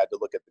everybody had to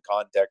look at the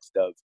context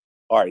of,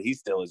 all right, he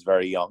still is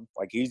very young.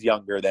 Like, he's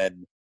younger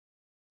than,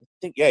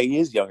 he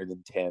is younger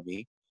than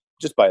Tammy,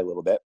 just by a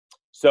little bit.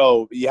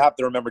 So you have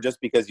to remember, just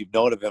because you've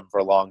known of him for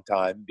a long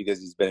time, because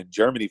he's been in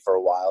Germany for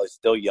a while, he's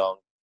still young,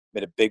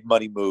 made a big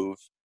money move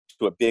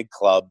to a big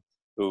club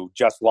who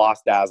just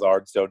lost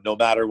Hazard. So no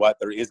matter what,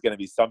 there is going to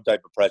be some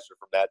type of pressure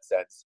from that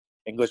sense.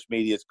 English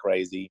media is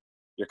crazy.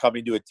 You're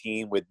coming to a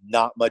team with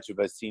not much of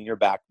a senior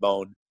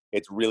backbone.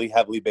 It's really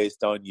heavily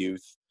based on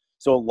youth.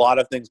 So a lot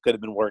of things could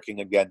have been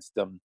working against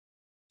him.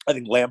 I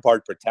think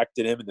Lampard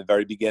protected him in the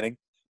very beginning,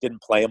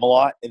 didn't play him a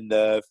lot in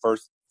the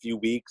first few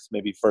weeks,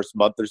 maybe first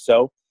month or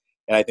so.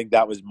 And I think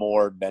that was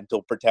more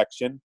mental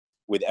protection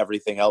with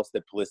everything else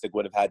that Pulisic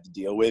would have had to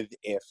deal with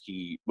if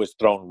he was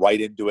thrown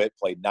right into it,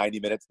 played 90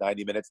 minutes,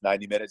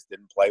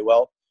 didn't play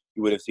well.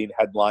 You would have seen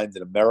headlines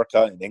in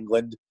America, in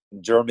England,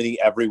 in Germany,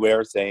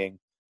 everywhere saying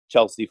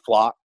Chelsea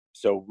flop.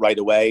 So right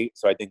away,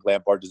 so I think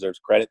Lampard deserves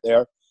credit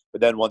there.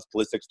 But then once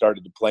Pulisic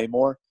started to play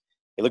more,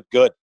 it looked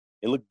good.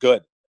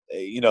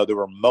 There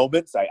were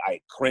moments, I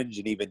cringe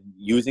in even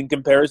using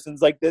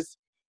comparisons like this.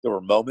 There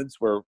were moments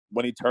where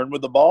when he turned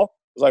with the ball,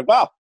 it was like,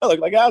 wow, I look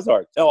like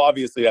Hazard. Now,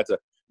 obviously, that's a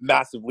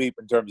massive leap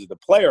in terms of the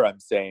player I'm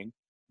saying,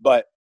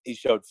 but he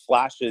showed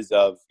flashes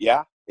of,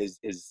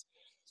 his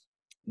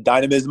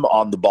dynamism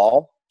on the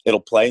ball. It'll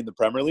play in the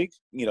Premier League.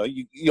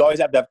 You always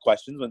have to have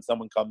questions when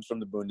someone comes from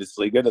the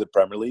Bundesliga to the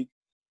Premier League.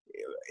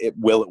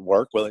 Will it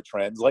work? Will it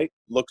translate?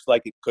 Looks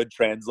like it could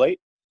translate.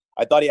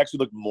 I thought he actually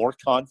looked more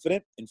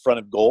confident in front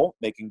of goal,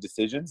 making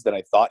decisions than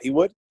I thought he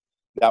would.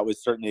 That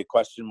was certainly a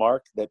question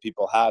mark that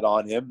people had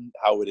on him.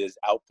 How would his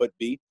output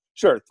be?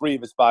 Sure, 3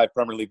 of his 5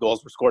 Premier League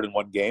goals were scored in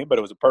one game, but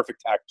it was a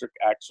perfect hat-trick,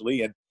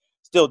 actually. And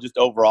still, just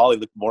overall, he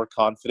looked more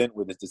confident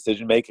with his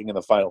decision-making in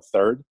the final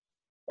third.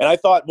 And I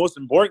thought, most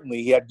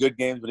importantly, he had good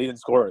games, but he didn't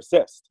score or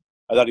assist.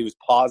 I thought he was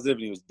positive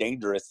and he was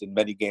dangerous in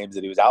many games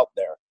that he was out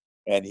there.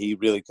 And he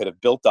really could have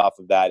built off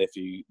of that if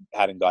he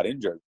hadn't got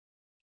injured.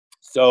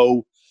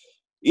 So,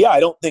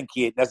 I don't think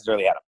he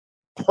necessarily had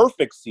a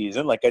perfect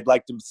season. Like, I'd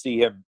like to see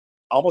him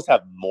almost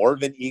have more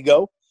of an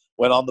ego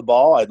when on the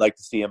ball. I'd like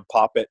to see him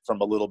pop it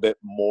from a little bit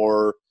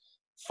more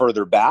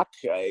further back.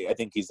 I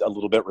think he's a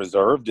little bit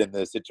reserved in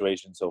the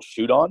situations he'll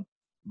shoot on.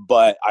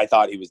 But I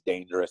thought he was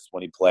dangerous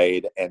when he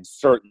played, and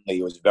certainly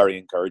it was very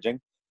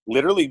encouraging.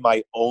 Literally,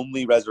 my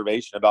only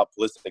reservation about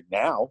Pulisic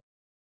now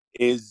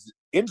is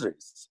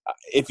injuries.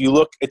 If you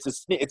look, it's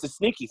a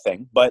sneaky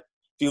thing, but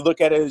if you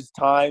look at his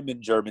time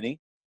in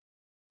Germany,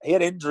 he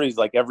had injuries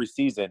like every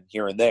season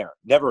here and there.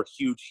 Never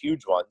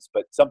huge ones,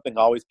 but something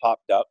always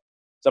popped up.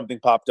 Something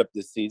popped up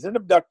this season.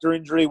 Abductor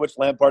injury, which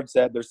Lampard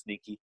said they're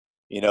sneaky.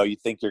 You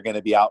think you're going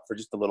to be out for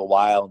just a little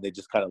while, and they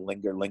just kind of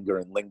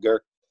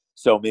linger.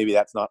 So maybe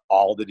that's not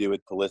all to do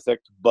with Pulisic,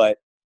 but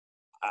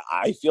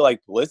I feel like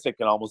Pulisic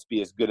can almost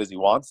be as good as he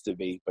wants to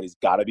be, but he's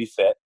got to be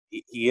fit.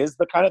 He is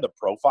the kind of the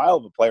profile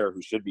of a player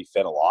who should be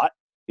fit a lot.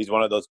 He's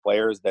one of those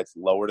players that's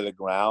lower to the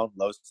ground,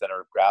 low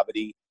center of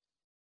gravity.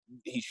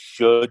 He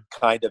should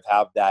kind of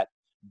have that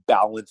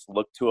balanced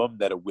look to him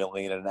that a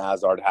Willian and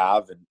Hazard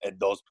have, and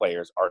those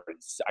players are.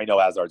 I know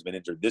Hazard's been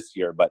injured this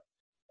year, but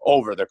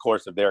over the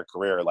course of their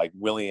career, like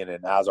Willian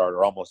and Hazard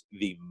are almost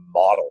the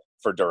model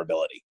for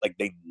durability. Like,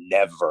 they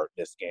never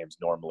miss games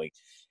normally.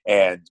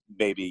 And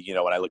maybe,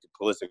 when I look at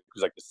Pulisic,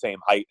 who's like the same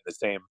height and the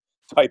same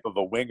type of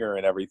a winger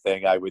and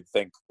everything, I would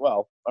think,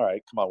 well, all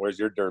right, come on, where's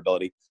your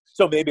durability?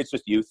 So maybe it's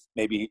just youth.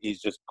 Maybe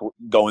he's just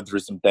going through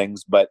some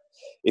things. But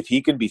if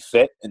he can be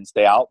fit and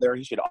stay out there,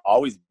 he should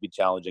always be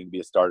challenging to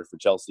be a starter for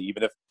Chelsea,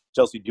 even if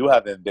Chelsea do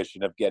have the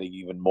ambition of getting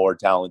even more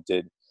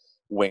talented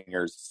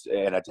wingers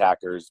and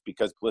attackers,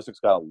 because Pulisic's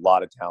got a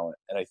lot of talent.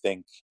 And I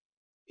think,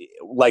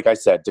 like I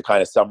said, to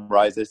kind of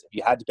summarize this, if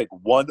you had to pick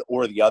one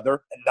or the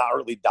other and not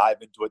really dive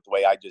into it the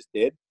way I just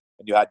did,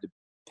 and you had to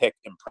pick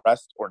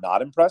impressed or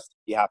not impressed,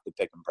 you have to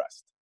pick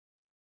impressed.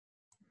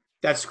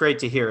 That's great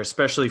to hear,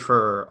 especially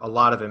for a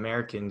lot of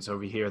Americans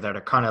over here that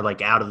are kind of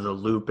like out of the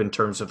loop in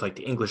terms of like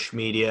the English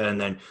media and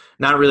then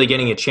not really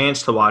getting a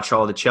chance to watch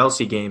all the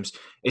Chelsea games.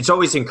 It's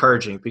always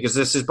encouraging because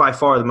this is by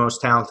far the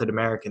most talented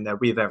American that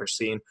we've ever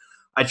seen.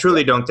 I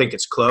truly don't think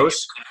it's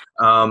close.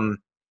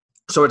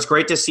 So it's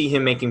great to see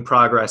him making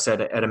progress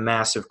at a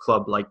massive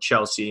club like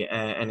Chelsea,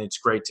 and it's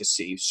great to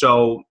see.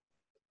 So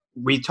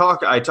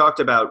I talked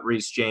about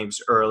Reece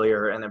James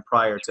earlier and then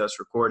prior to us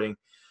recording.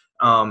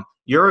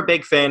 You're a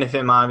big fan of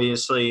him,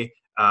 obviously.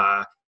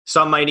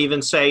 Some might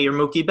even say you're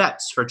Mookie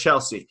Betts for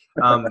Chelsea.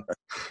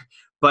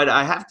 But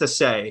I have to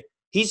say,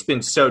 he's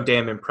been so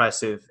damn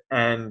impressive.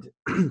 And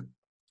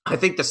I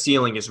think the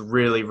ceiling is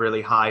really,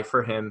 really high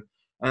for him.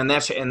 And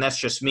that's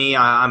just me.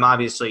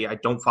 I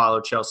don't follow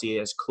Chelsea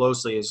as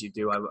closely as you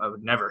do. I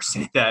would never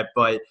say that.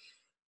 But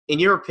in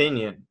your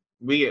opinion,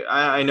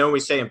 I know we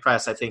say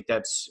impressed. I think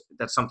that's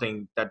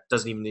something that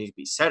doesn't even need to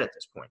be said at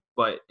this point.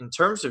 But in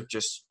terms of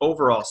just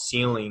overall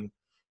ceiling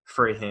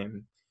for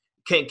him,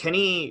 can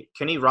he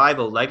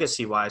rival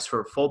legacy wise for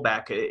a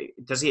fullback?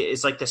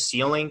 Is like the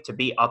ceiling to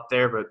be up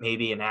there, but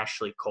maybe an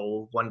Ashley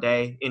Cole one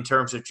day in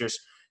terms of just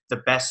the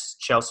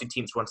best Chelsea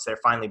teams once they're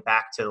finally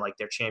back to like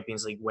their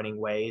Champions League winning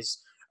ways,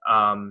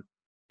 and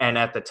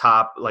at the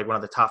top, like one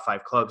of the top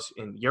 5 clubs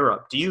in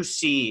Europe. Do you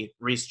see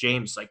Reece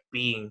James like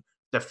being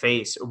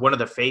one of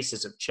the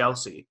faces of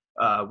Chelsea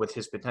with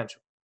his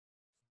potential?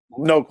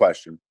 No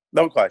question.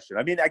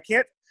 I mean, I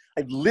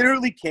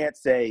literally can't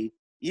say,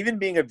 even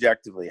being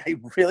objectively, I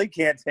really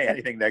can't say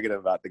anything negative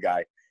about the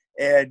guy.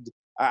 And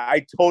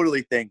I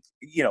totally think,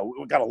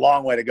 we've got a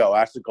long way to go.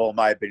 Ashley Cole, in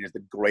my opinion, is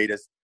the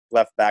greatest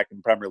left back in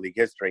Premier League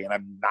history. And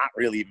I'm not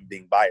really even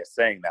being biased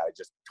saying that. I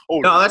just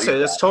totally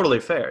that's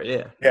totally fair.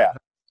 Yeah.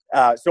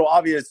 Yeah. So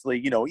obviously,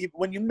 even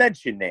when you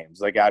mention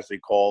names like Ashley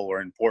Cole or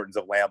importance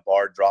of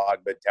Lampard,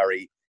 Drogba,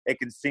 Terry, it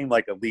can seem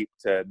like a leap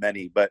to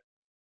many. But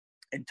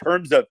in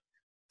terms of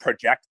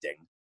projecting,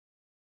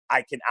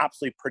 I can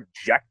absolutely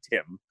project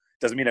him.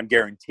 Doesn't mean I'm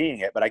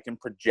guaranteeing it, but I can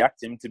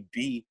project him to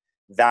be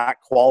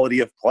that quality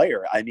of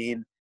player. I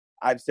mean,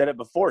 I've said it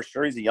before.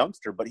 Sure, he's a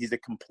youngster, but he's a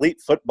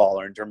complete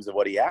footballer in terms of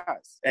what he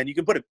has. And you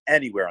can put him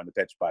anywhere on the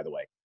pitch, by the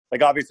way.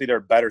 Like, obviously, there are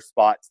better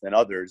spots than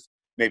others,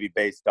 maybe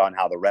based on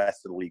how the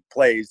rest of the league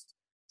plays,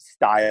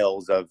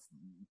 styles of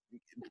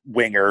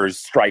wingers,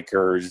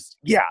 strikers.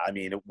 Yeah, I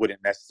mean, it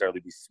wouldn't necessarily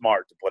be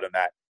smart to put him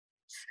at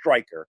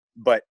striker,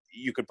 but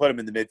you could put him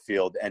in the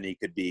midfield and he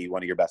could be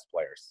one of your best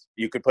players.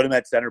 You could put him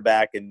at center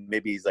back and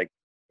maybe he's like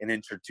an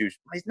inch or two.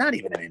 He's not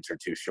even an inch or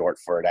two short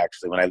for it,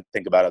 actually. When I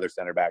think about other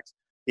center backs,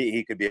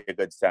 he could be a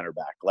good center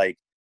back. Like,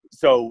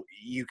 so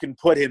you can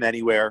put him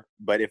anywhere,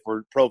 but if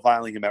we're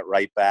profiling him at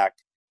right back,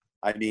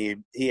 I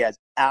mean, he has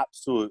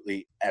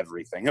absolutely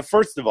everything. And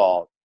first of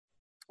all,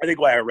 I think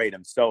why I rate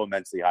him so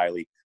immensely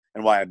highly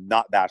and why I'm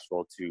not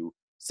bashful to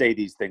say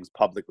these things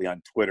publicly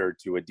on Twitter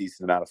to a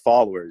decent amount of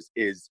followers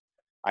is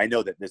I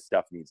know that this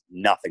stuff means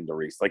nothing to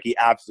Reece. Like, he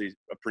absolutely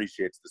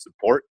appreciates the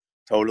support,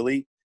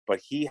 totally, but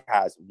he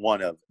has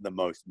one of the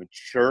most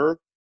mature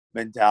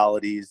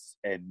mentalities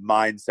and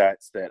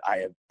mindsets that I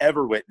have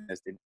ever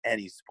witnessed in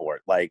any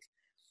sport. Like,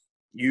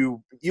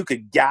 you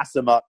could gas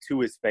him up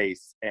to his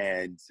face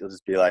and he'll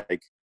just be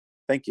like,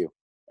 thank you.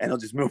 And he'll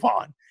just move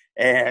on.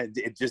 And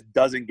it just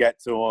doesn't get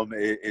to him.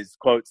 His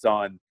quotes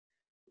on,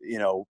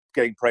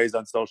 getting praised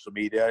on social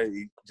media,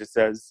 he just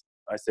says,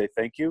 I say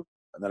thank you,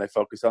 and then I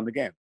focus on the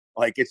game.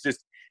 Like, it's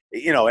just,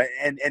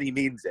 and he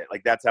means it.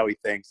 Like, that's how he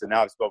thinks. And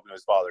now I've spoken to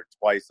his father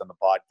twice on the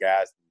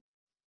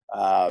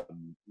podcast.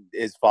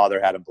 His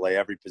father had him play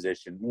every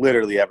position,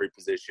 literally every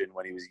position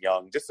when he was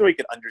young, just so he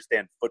could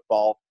understand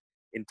football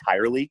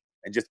entirely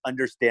and just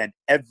understand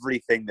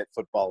everything that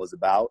football is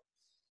about.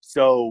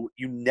 So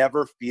you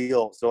never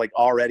feel, so like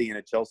already in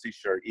a Chelsea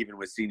shirt, even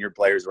with senior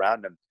players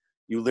around him,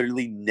 you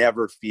literally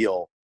never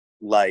feel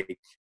like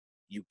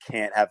you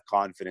can't have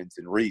confidence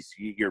in Reece.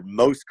 You're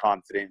most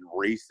confident in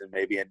Reece and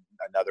maybe in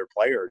another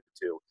player or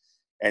two.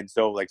 And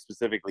so, like,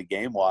 specifically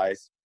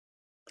game-wise,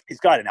 he's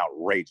got an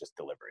outrageous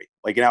delivery.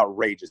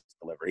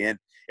 And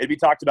it'd be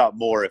talked about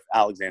more if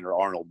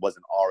Alexander-Arnold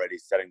wasn't already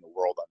setting the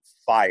world on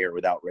fire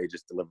with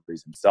outrageous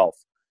deliveries himself.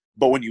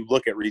 But when you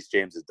look at Reece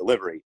James's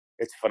delivery,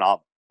 it's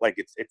phenomenal. Like,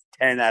 it's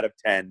 10 out of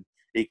 10.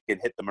 He can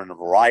hit them in a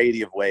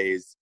variety of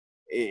ways.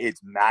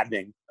 It's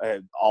maddening,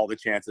 all the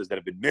chances that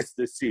have been missed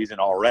this season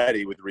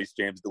already with Reece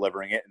James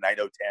delivering it. And I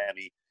know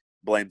Tammy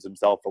blames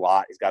himself a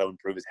lot. He's got to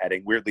improve his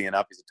heading. Weirdly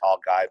enough, he's a tall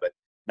guy, but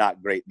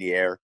not great in the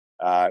air.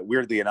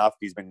 Weirdly enough,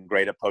 he's been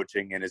great at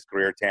poaching in his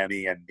career,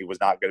 Tammy, and he was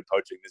not good at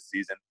poaching this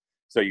season.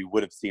 So you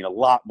would have seen a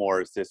lot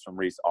more assists from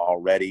Reece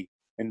already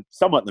in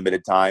somewhat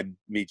limited time.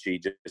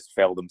 Michi just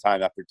failed him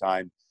time after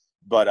time.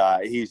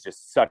 But he's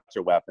just such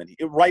a weapon.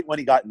 Right when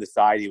he got in the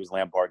side, he was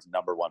Lampard's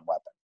number one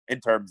weapon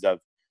in terms of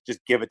just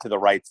give it to the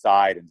right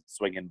side and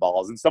swing in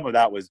balls. And some of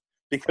that was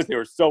because they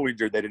were so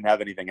injured they didn't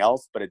have anything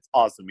else, but it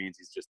also means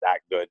he's just that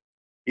good.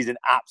 He's an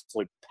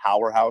absolute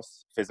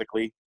powerhouse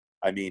physically.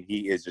 I mean,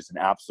 he is just an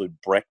absolute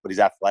brick, but he's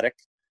athletic.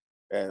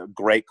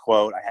 Great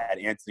quote. I had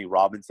Anthony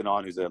Robinson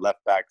on, who's a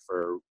left back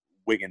for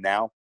Wigan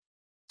now.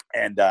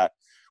 And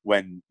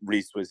when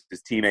Reece was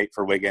his teammate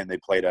for Wigan, they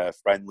played a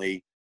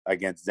friendly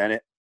against Zenit,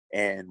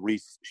 and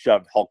Reece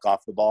shoved Hulk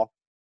off the ball.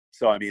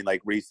 So, I mean,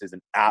 like, Reece is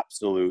an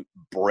absolute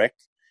brick.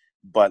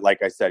 But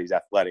like I said, he's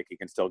athletic. He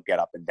can still get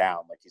up and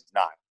down. Like, he's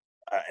not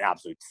an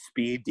absolute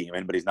speed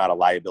demon, but he's not a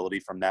liability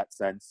from that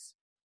sense.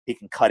 He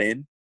can cut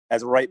in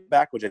as a right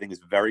back, which I think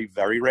is very,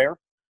 very rare.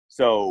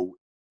 So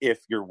if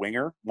your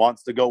winger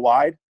wants to go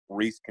wide,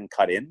 Reece can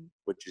cut in,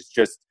 which is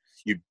just,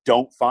 you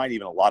don't find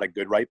even a lot of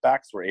good right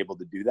backs were able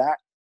to do that.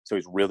 So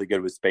he's really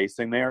good with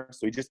spacing there.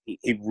 So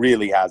he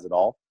really has it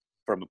all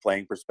from a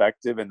playing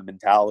perspective, and the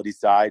mentality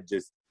side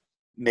just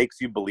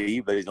makes you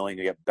believe that he's only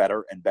going to get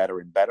better and better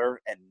and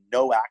better, and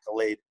no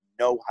accolade,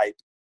 no hype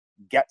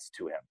gets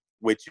to him,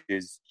 which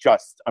is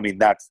just, I mean,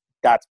 that's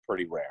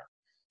pretty rare.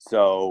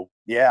 So,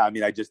 yeah, I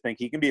mean, I just think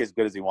he can be as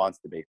good as he wants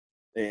to be.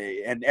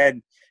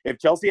 And if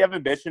Chelsea have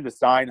ambition to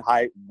sign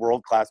high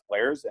world-class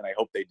players, and I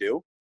hope they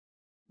do,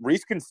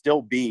 Reece can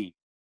still be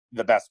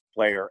the best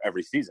player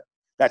every season.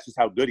 That's just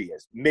how good he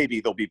is. Maybe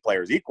there'll be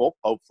players equal,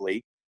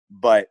 hopefully,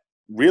 but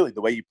really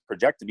the way you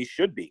project him, he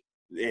should be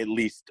at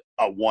least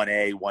a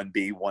 1A,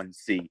 1B,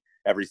 1C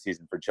every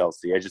season for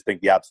Chelsea. I just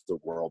think the absolute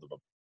world of him.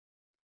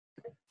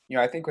 You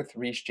know, I think with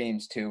Reece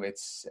James too,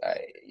 it's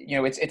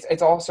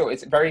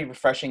it's very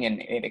refreshing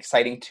and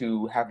exciting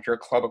to have your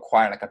club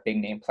acquire like a big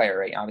name player,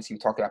 right? Obviously, we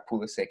talked about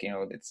Pulisic. You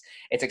know, it's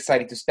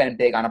exciting to spend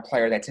big on a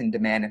player that's in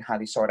demand and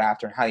highly sought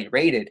after and highly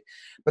rated.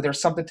 But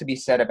there's something to be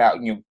said about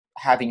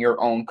having your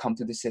own come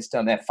through the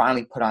system and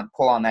finally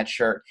pull on that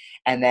shirt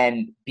and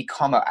then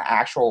become an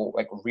actual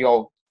like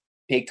real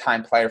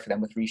big-time player for them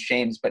with Reece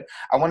James. But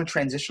I want to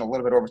transition a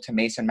little bit over to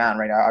Mason Mount,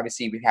 right?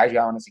 Obviously, we've had you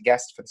on as a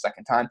guest for the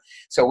second time,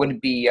 so it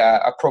wouldn't be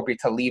appropriate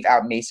to leave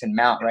out Mason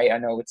Mount, right? I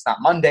know it's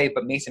not Monday,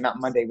 but Mason Mount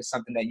Monday was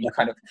something that you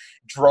kind of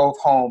drove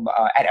home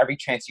at every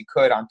chance you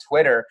could on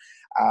Twitter.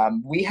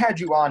 We had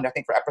you on, I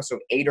think, for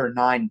episode 8 or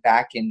 9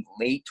 back in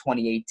late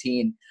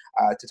 2018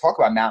 to talk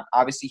about Mount.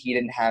 Obviously, he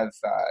didn't have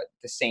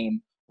the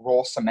same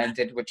role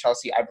cemented with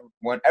Chelsea.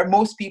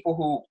 Most people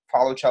who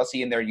follow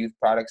Chelsea in their youth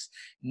products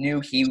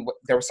knew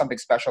there was something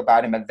special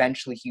about him.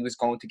 Eventually, he was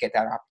going to get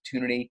that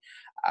opportunity.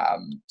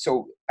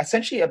 So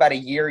essentially, about a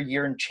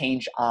year and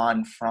change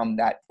on from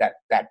that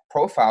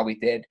profile we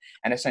did,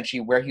 and essentially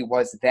where he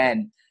was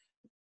then.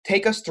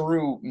 Take us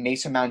through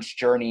Mason Mount's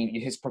journey,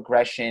 his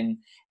progression,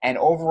 and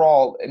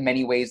overall, in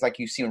many ways, like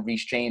you've seen with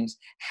Reece James,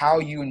 how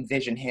you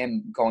envision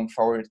him going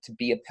forward to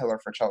be a pillar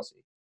for Chelsea.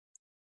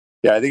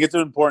 Yeah, I think it's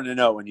important to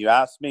know when you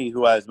ask me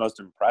who I was most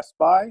impressed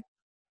by,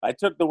 I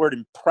took the word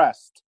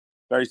impressed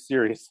very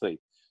seriously.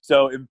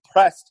 So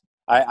impressed,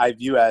 I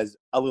view as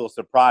a little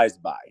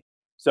surprised by.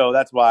 So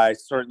that's why I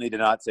certainly did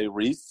not say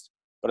Reece,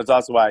 but it's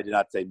also why I did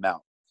not say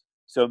Mount.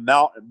 So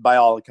Mount, by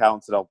all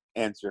accounts, and I'll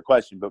answer your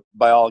question, but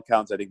by all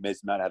accounts, I think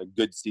Mason Mount had a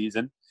good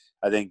season.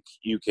 I think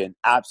you can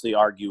absolutely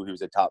argue he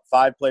was a top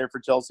 5 player for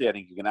Chelsea. I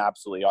think you can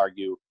absolutely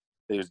argue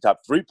that he was a top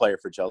 3 player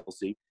for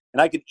Chelsea.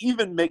 And I could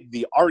even make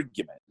the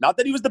argument, not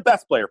that he was the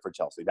best player for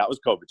Chelsea. That was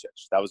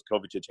Kovacic. That was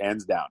Kovacic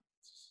hands down.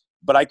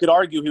 But I could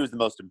argue he was the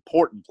most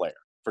important player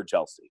for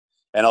Chelsea.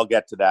 And I'll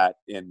get to that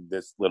in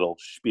this little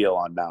spiel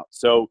on Mount.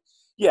 So,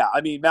 yeah,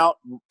 I mean, Mount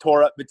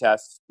tore up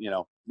Vitesse.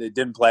 They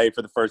didn't play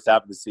for the first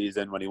half of the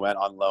season when he went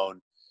on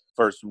loan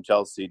first from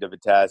Chelsea to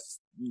Vitesse.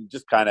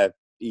 Just kind of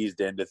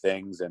eased into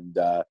things and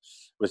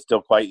was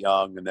still quite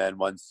young. And then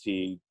once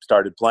he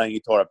started playing, he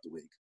tore up the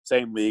league.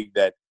 Same league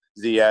that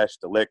Ziyech,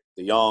 De Ligt,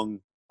 De Jong,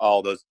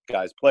 all those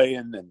guys play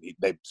in, and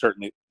they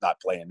certainly not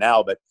playing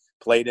now, but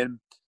played in,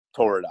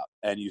 tore it up.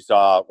 And you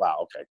saw, wow,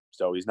 okay,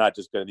 so he's not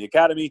just good in the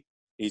academy,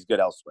 he's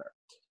good elsewhere.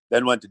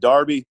 Then went to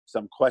Derby.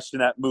 Some question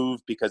that move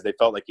because they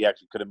felt like he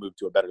actually could have moved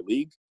to a better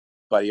league,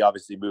 but he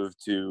obviously moved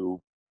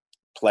to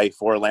play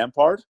for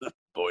Lampard.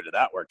 Boy, did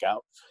that work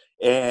out.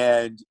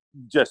 And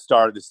just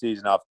started the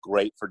season off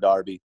great for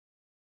Derby.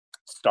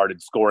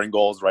 Started scoring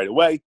goals right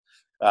away,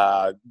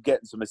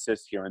 getting some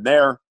assists here and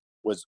there.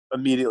 Was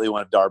immediately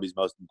one of Derby's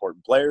most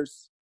important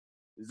players.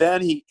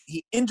 Then he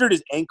injured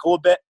his ankle a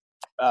bit,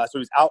 so he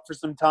was out for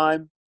some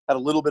time, had a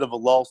little bit of a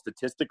lull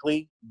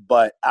statistically,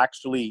 but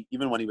actually,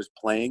 even when he was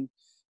playing,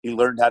 he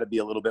learned how to be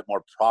a little bit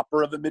more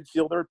proper of a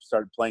midfielder,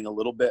 started playing a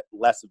little bit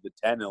less of the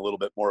 10 and a little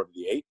bit more of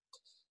the 8.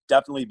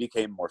 Definitely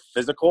became more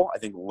physical. I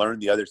think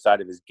learned the other side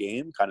of his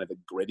game, kind of the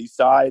gritty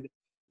side,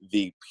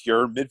 the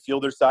pure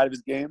midfielder side of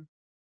his game.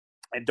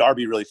 And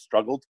Derby really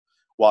struggled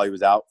while he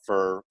was out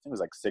for, I think it was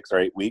like 6 or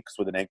 8 weeks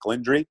with an ankle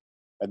injury.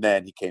 And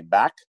then he came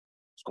back,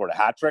 scored a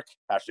hat trick.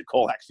 Ashley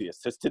Cole actually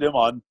assisted him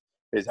on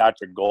his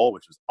hat-trick goal,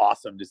 which was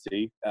awesome to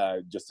see.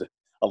 Just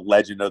a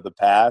legend of the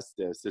past,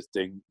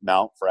 assisting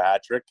Mount for a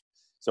hat-trick.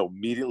 So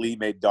immediately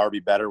made Derby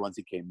better once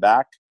he came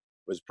back.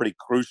 Was pretty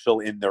crucial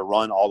in their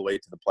run all the way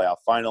to the playoff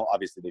final.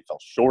 Obviously, they fell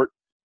short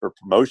for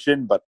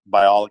promotion, but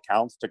by all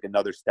accounts, took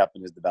another step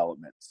in his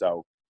development.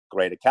 So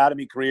great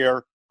academy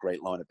career,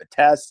 great loan at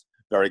Vitesse,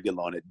 very good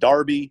loan at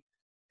Derby.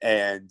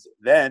 And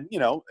then,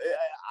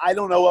 I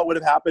don't know what would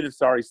have happened if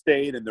Sarri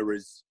stayed and there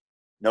was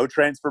no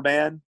transfer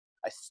ban.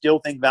 I still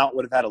think Mount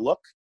would have had a look.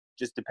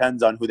 Just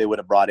depends on who they would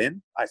have brought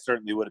in. I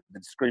certainly would have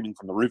been screaming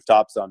from the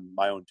rooftops on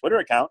my own Twitter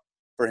account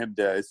for him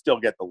to still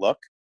get the look.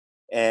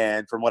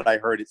 And from what I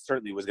heard, it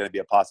certainly was going to be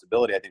a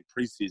possibility. I think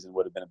preseason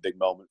would have been a big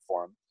moment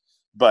for him.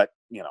 But,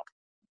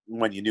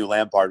 when you knew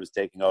Lampard was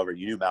taking over,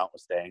 you knew Mount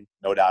was staying,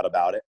 no doubt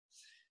about it.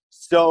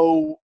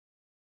 So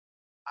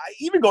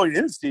even going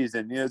into the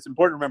season, it's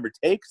important to remember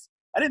takes.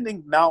 I didn't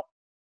think Mount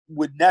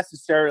would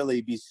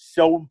necessarily be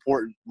so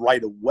important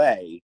right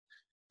away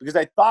because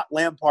I thought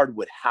Lampard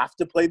would have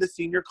to play the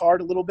senior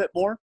card a little bit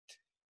more.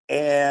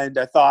 And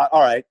I thought,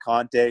 all right,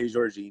 Conte,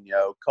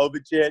 Jorginho,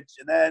 Kovacic,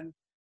 and then,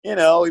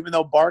 even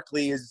though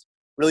Barkley is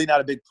really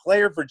not a big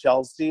player for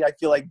Chelsea, I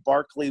feel like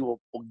Barkley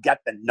will get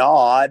the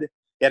nod.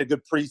 He had a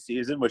good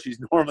preseason, which he's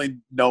normally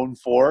known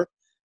for.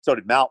 So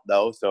did Mount,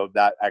 though, so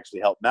that actually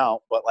helped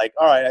Mount. But,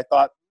 all right, I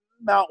thought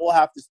Mount will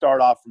have to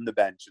start off from the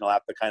bench and he'll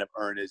have to kind of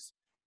earn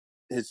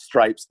his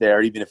stripes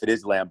there, even if it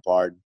is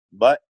Lampard.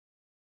 But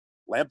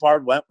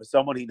Lampard went with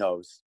someone he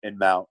knows in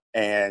Mount,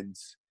 and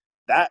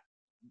that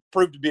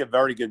proved to be a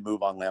very good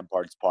move on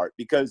Lampard's part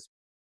because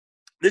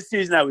this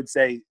season I would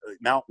say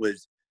Mount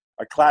was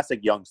a classic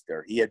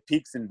youngster. He had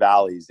peaks and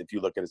valleys if you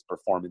look at his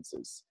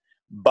performances.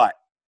 But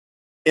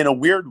in a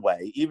weird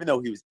way, even though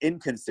he was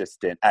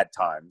inconsistent at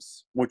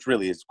times, which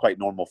really is quite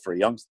normal for a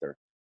youngster,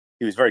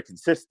 he was very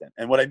consistent.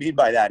 And what I mean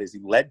by that is he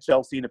led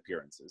Chelsea in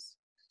appearances.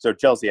 So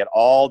Chelsea had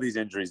all these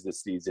injuries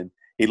this season.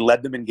 He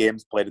led them in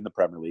games played in the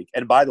Premier League.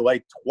 And by the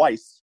way,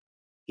 twice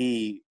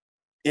he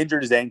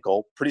injured his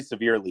ankle pretty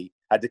severely,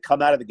 had to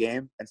come out of the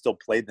game and still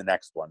played the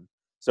next one.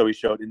 So he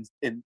showed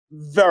in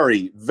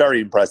very,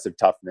 very impressive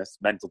toughness,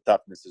 mental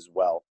toughness as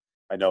well.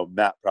 I know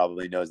Matt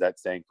probably knows that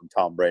saying from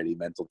Tom Brady,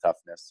 mental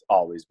toughness,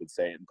 always would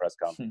say it in press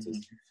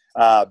conferences.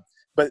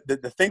 But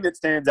the thing that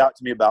stands out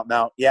to me about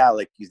Mount,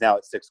 he's now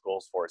at 6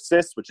 goals, 4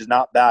 assists, which is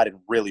not bad and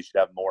really should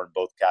have more in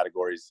both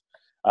categories.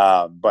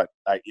 But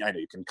I know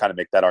you can kind of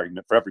make that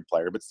argument for every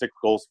player, but 6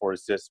 goals, 4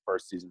 assists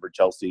first season for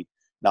Chelsea,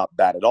 not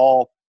bad at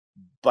all.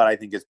 But I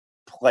think his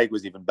play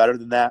was even better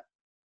than that.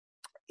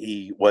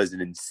 He was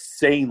an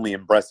insanely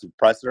impressive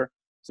presser.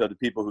 So the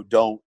people who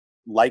don't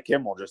like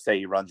him will just say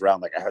he runs around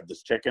like I had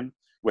this chicken,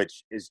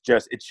 which is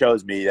just, it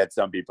shows me that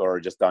some people are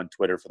just on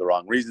Twitter for the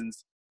wrong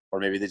reasons, or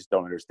maybe they just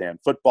don't understand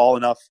football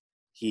enough.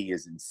 He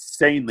is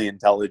insanely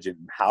intelligent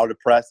in how to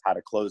press, how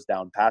to close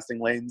down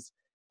passing lanes.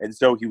 And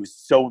so he was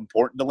so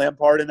important to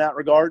Lampard in that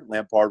regard.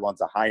 Lampard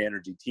wants a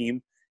high-energy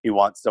team. He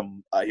wants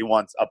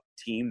a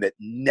team that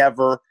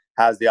never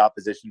has the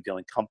opposition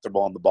feeling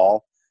comfortable on the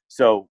ball.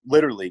 So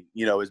literally,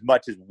 as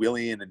much as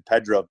Willian and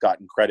Pedro have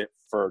gotten credit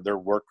for their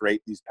work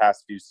rate these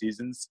past few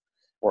seasons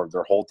or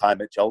their whole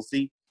time at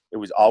Chelsea, it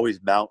was always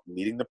Mount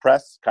leading the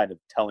press, kind of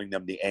telling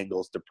them the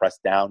angles to press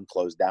down,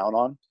 close down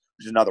on,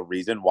 which is another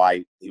reason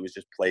why he was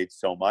just played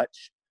so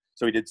much.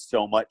 So he did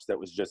so much that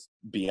was just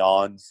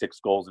beyond 6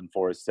 goals and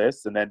 4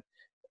 assists. And then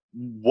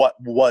what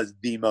was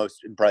the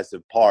most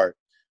impressive part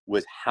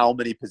was how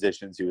many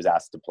positions he was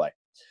asked to play.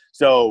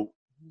 So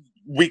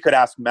we could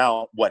ask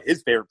Mount what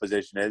his favorite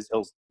position is.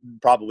 He'll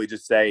probably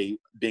just say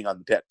being on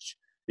the pitch.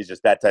 He's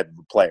just that type of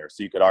a player.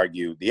 So you could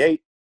argue the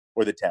 8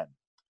 or the 10.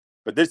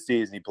 But this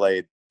season he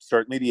played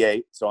certainly the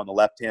 8, so on the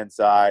left-hand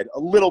side, a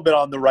little bit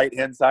on the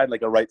right-hand side,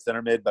 like a right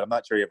center mid, but I'm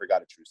not sure he ever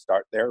got a true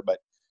start there, but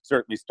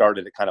certainly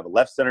started at kind of a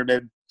left center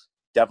mid,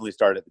 definitely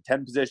started at the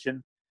 10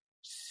 position,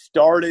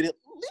 started at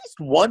least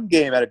one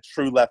game at a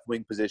true left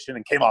wing position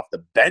and came off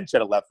the bench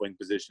at a left wing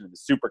position in the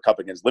Super Cup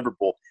against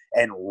Liverpool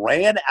and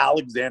ran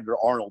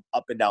Alexander-Arnold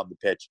up and down the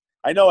pitch.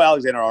 I know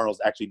Alexander-Arnold's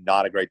actually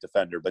not a great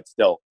defender, but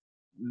still,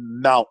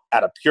 Mount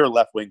at a pure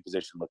left wing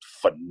position looked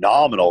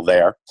phenomenal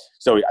there.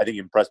 So I think he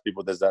impressed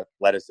people with his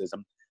athleticism.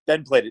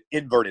 Then played an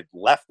inverted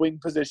left wing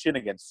position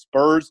against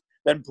Spurs.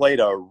 Then played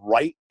a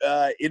right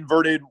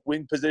inverted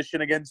wing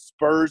position against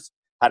Spurs.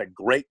 Had a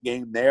great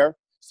game there.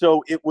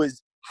 So it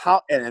was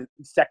and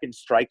second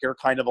striker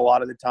kind of a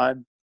lot of the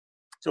time.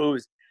 So it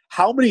was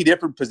how many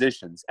different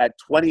positions at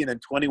 20 and then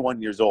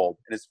 21 years old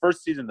in his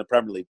first season in the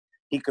Premier League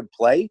he could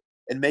play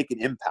and make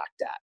an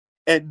impact at.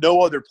 And no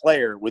other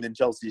player within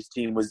Chelsea's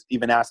team was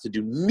even asked to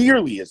do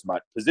nearly as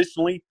much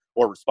positionally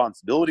or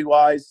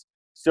responsibility-wise.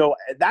 So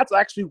that's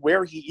actually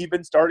where he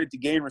even started to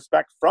gain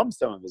respect from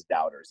some of his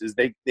doubters, is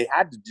they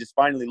had to just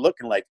finally look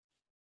and like,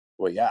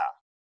 well, yeah,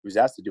 he was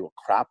asked to do a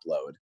crap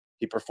load.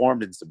 He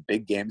performed in some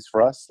big games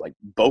for us, like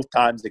both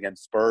times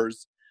against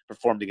Spurs,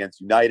 performed against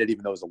United,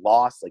 even though it was a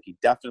loss. Like he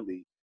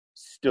definitely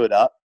stood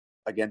up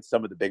against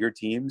some of the bigger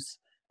teams.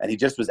 And he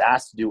just was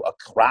asked to do a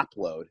crap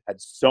load,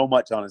 had so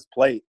much on his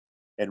plate,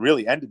 and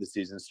really ended the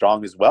season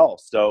strong as well.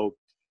 So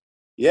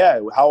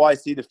how I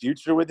see the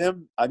future with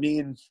him, I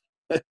mean,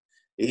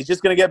 he's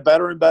just going to get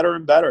better and better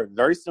and better.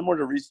 Very similar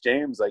to Reece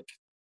James. Like,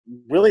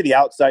 really the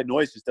outside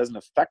noise just doesn't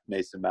affect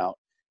Mason Mount.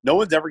 No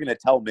one's ever going to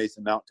tell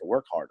Mason Mount to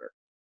work harder.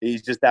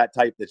 He's just that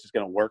type that's just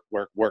going to work.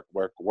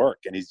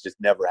 And he's just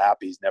never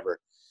happy. He's never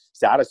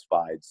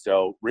satisfied.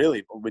 So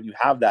really, when you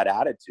have that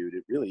attitude,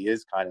 it really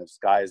is kind of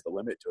sky is the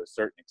limit to a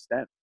certain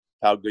extent,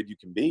 how good you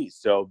can be.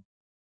 So,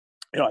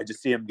 I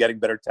just see him getting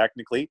better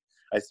technically.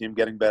 I see him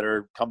getting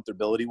better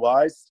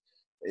comfortability-wise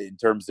in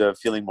terms of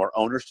feeling more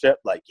ownership.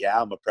 Like,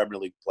 I'm a Premier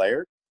League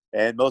player.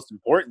 And most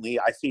importantly,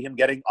 I see him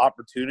getting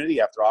opportunity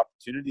after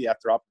opportunity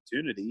after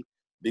opportunity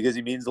because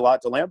he means a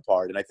lot to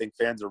Lampard. And I think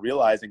fans are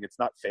realizing it's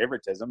not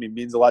favoritism. He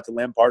means a lot to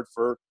Lampard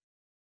for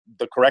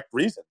the correct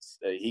reasons.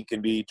 He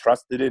can be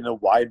trusted in a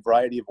wide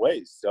variety of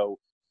ways. So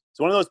it's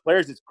one of those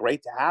players that's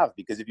great to have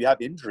because if you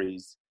have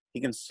injuries,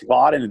 he can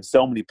slot in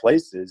so many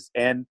places.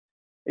 And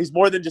he's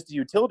more than just a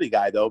utility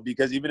guy, though,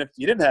 because even if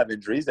he didn't have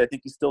injuries, I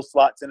think he still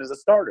slots in as a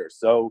starter.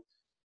 So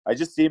I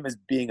just see him as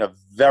being a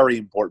very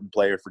important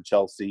player for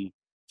Chelsea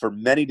for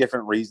many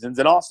different reasons.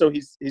 And also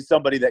he's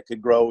somebody that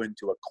could grow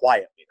into a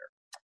quiet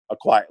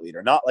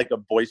leader, not like a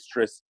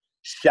boisterous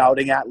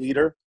shouting at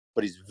leader,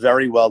 but he's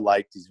very well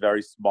liked. He's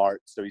very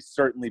smart. So he's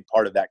certainly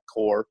part of that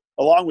core,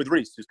 along with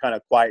Reece, who's kind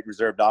of quiet,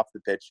 reserved off the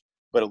pitch,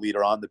 but a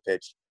leader on the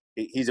pitch.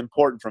 He's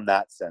important from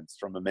that sense,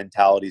 from a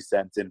mentality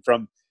sense. And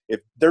from if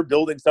they're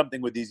building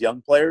something with these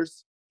young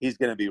players, he's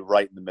going to be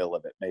right in the middle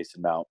of it,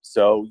 Mason Mount.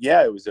 So,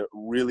 it was a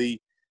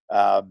really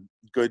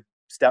good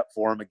step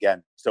for him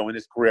again. So in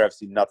his career, I've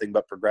seen nothing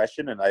but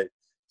progression, and I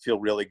feel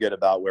really good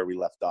about where we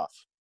left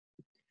off.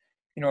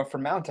 For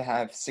Mount to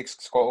have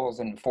 6 goals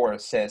and 4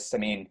 assists, I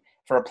mean,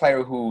 for a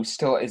player who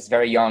still is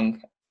very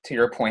young, to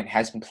your point,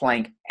 has been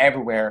playing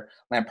everywhere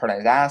Lampard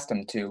has asked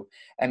him to.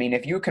 I mean,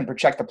 if you can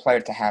project a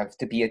player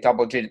to be a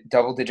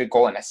double-digit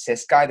goal and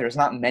assist guy, there's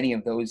not many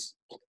of those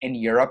in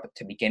Europe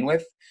to begin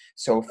with.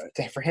 So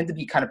for him to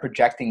be kind of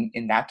projecting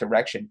in that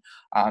direction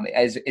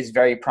is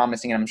very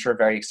promising, and I'm sure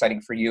very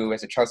exciting for you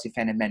as a Chelsea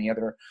fan and many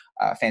other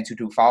fans who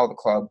do follow the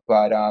club.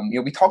 But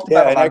we talked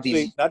about a lot of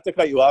these. Not to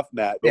cut you off,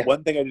 Matt, but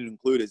one thing I didn't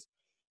include is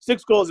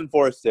 6 goals and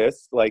 4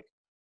 assists. Like,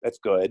 that's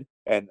good,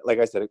 and like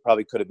I said, it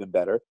probably could have been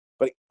better.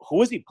 But who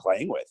was he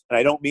playing with? And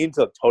I don't mean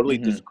to totally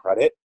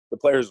discredit the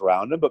players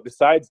around him, but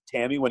besides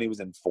Tammy when he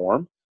was in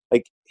form,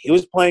 like he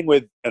was playing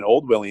with an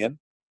old Willian,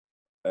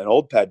 an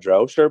old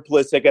Pedro, sure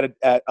Pulisic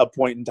at a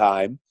point in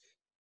time,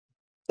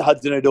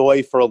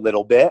 Hudson-Odoi for a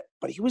little bit,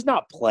 but he was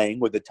not playing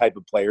with the type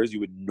of players you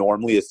would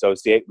normally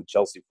associate with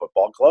Chelsea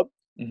Football Club.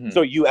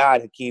 So you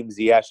add Hakeem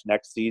Ziyech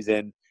next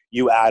season,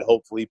 you add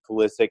hopefully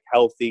Pulisic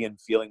healthy and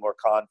feeling more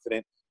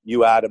confident,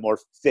 you add a more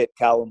fit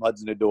Callum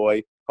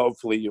Hudson-Odoi.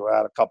 Hopefully you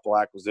add a couple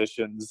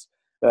acquisitions.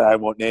 I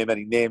won't name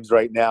any names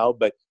right now,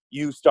 but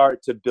you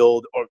start to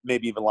build, or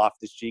maybe even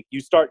Loftus-Cheek, you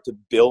start to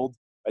build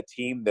a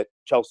team that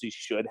Chelsea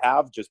should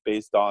have just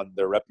based on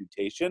their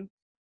reputation.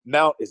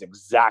 Mount is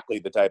exactly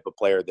the type of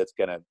player that's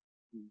going to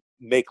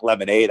make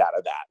lemonade out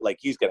of that. Like,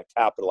 he's going to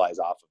capitalize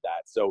off of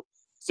that. So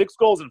 6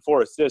 goals and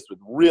 4 assists with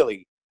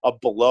really a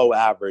below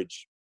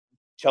average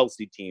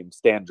Chelsea team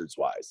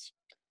standards-wise.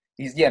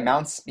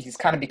 Mount's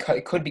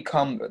could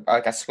become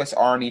like a Swiss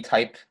Army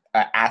type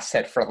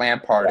asset for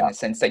Lampard in the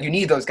sense that you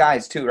need those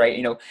guys too,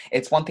 right?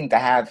 It's one thing to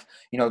have,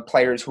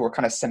 players who are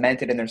kind of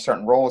cemented in their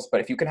certain roles,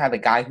 but if you can have a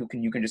guy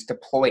you can just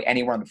deploy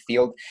anywhere on the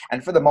field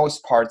and for the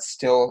most part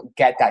still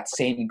get that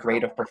same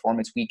grade of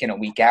performance week in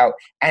and week out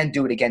and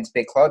do it against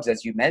big clubs,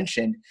 as you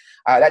mentioned,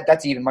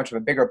 that's even much of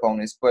a bigger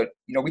bonus. But,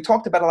 we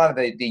talked about a lot of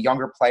the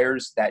younger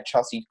players that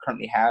Chelsea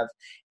currently have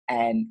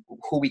and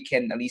who we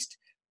can at least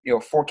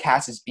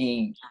forecast as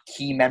being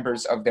key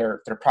members of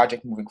their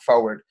project moving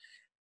forward.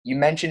 You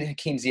mentioned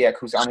Hakeem Ziyech,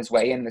 who's on his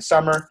way in the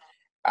summer.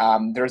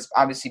 There's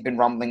obviously been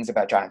rumblings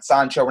about Jadon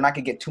Sancho. We're not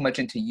going to get too much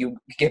into you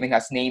giving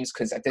us names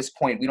because at this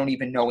point, we don't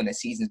even know when the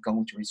season is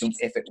going to resume,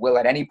 if it will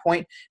at any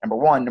point, number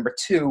one. Number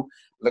two,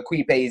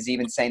 L'Equipe is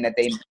even saying that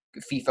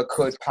FIFA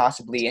could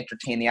possibly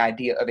entertain the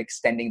idea of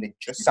extending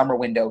the summer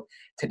window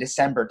to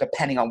December,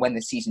 depending on when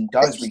the season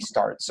does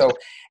restart. So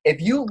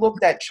if you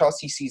looked at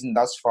Chelsea's season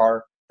thus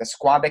far, the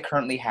squad they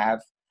currently have,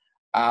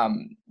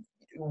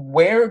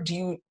 where do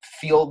you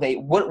feel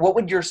what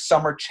would your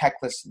summer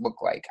checklist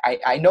look like?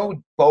 I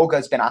know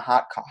Boga's been a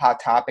hot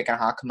topic and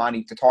a hot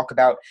commodity to talk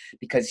about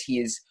because he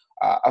is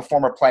a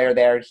former player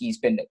there. He's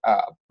been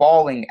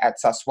balling at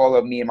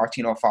Sassuolo. Me and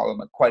Martino follow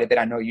him quite a bit.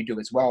 I know you do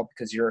as well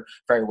because you're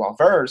very well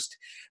versed.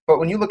 But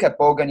when you look at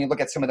Boga and you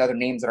look at some of the other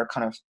names that are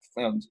kind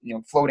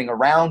of floating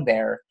around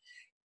there,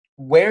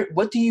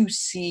 what do you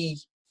see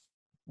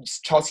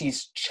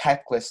Chelsea's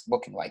checklist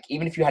looking like?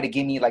 Even if you had to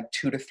give me like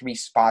 2 to 3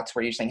 spots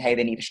where you're saying, hey,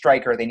 they need a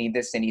striker, they need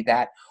this, they need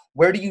that,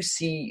 where do you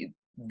see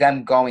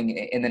them going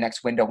in the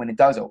next window when it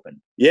does open?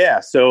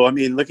 Yeah, so I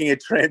mean, looking at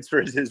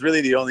transfers is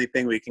really the only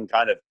thing we can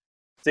kind of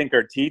sink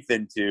our teeth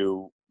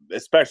into,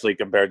 especially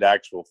compared to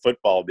actual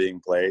football being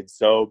played.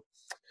 So,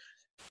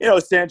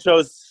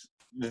 Sancho's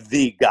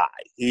the guy.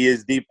 He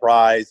is the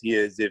prize. He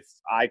is, if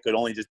I could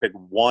only just pick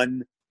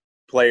one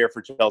player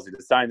for Chelsea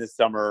to sign this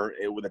summer,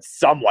 it's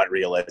somewhat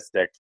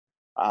realistic,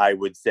 I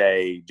would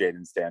say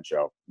Jadon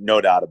Sancho.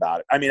 No doubt about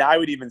it. I mean, I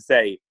would even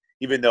say,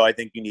 even though I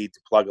think you need to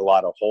plug a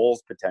lot of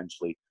holes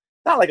potentially,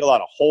 not like a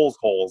lot of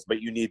holes,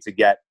 but you need to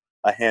get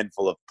a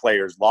handful of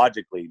players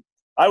logically.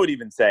 I would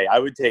even say I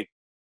would take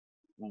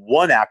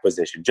one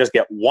acquisition, just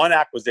get one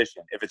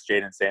acquisition if it's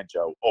Jadon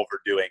Sancho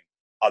over doing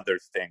other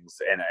things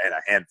and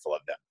a handful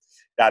of them.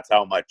 That's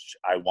how much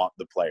I want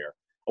the player.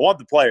 I want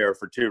the player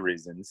for two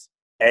reasons.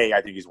 A,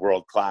 I think he's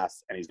world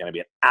class and he's going to be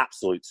an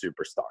absolute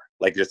superstar,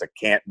 like just a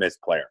can't miss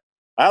player.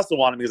 I also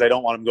want him because I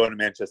don't want him going to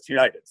Manchester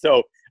United.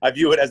 So I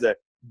view it as a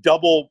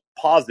double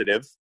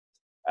positive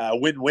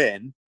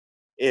win-win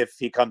if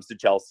he comes to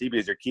Chelsea,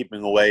 because you're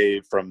keeping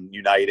away from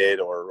United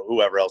or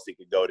whoever else he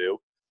could go to,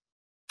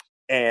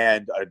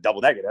 and a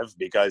double negative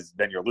because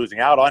then you're losing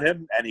out on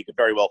him and he could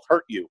very well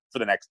hurt you for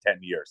the next 10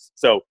 years.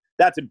 So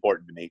that's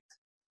important to me.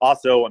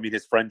 Also, I mean,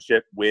 his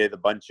friendship with a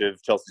bunch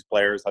of Chelsea's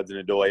players,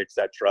 Hudson-Odoi,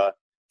 etc.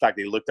 The fact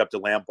that he looked up to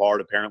Lampard,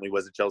 apparently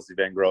was a Chelsea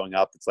fan growing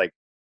up. It's like,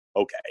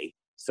 okay,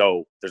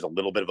 so there's a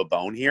little bit of a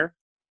bone here.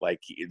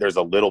 Like, there's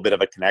a little bit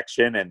of a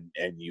connection, and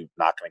you're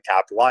not going to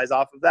capitalize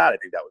off of that. I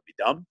think that would be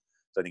dumb.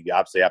 So I think you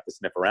absolutely have to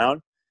sniff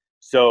around.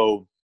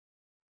 So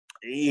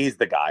he's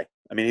the guy.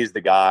 I mean, he's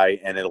the guy,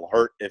 and it'll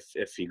hurt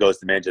if he goes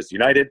to Manchester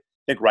United.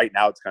 I think right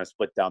now it's kind of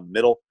split down the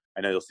middle.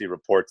 I know you'll see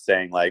reports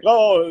saying like,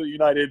 oh,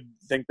 United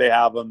think they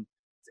have him.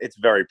 It's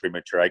very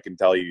premature. I can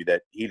tell you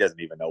that he doesn't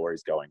even know where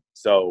he's going.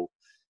 So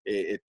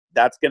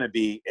that's going to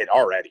be – it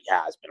already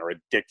has been a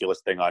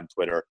ridiculous thing on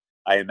Twitter.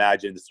 I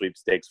imagine the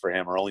sweepstakes for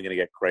him are only going to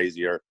get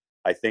crazier.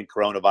 I think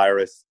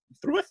coronavirus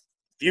threw a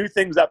few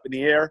things up in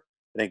the air.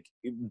 I think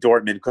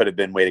Dortmund could have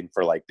been waiting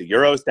for like the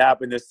Euros to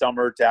happen this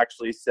summer to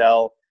actually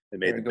sell. They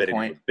made the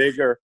bidding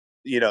bigger,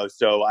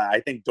 so I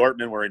think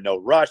Dortmund were in no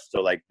rush. So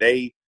like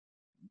they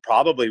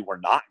probably were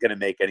not going to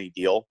make any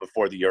deal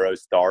before the Euros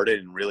started,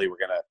 and really were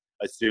going to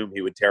assume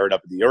he would tear it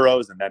up at the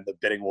Euros, and then the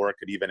bidding war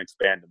could even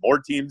expand to more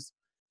teams.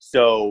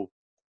 So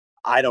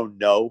I don't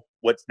know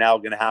what's now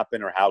going to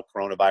happen or how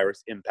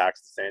coronavirus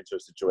impacts the Sancho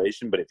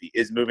situation. But if he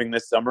is moving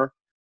this summer,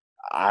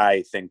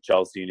 I think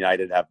Chelsea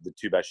United have the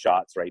two best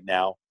shots right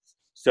now.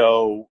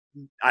 So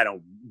I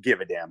don't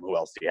give a damn who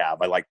else you have.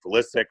 I like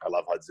Pulisic. I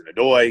love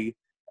Hudson-Odoi.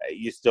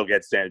 You still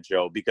get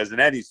Sancho, because in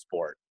any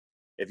sport,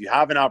 if you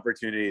have an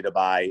opportunity to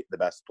buy the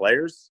best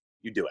players,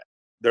 you do it.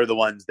 They're the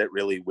ones that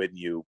really win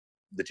you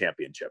the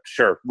championship.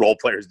 Sure, role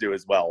players do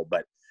as well,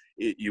 but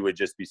you would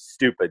just be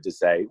stupid to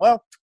say,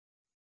 well,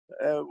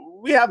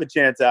 we have a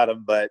chance at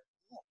him, but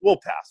we'll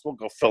pass. We'll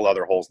go fill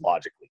other holes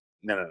logically.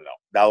 No.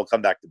 That will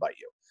come back to bite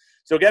you.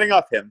 So getting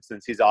off him,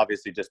 since he's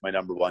obviously just my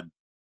number one,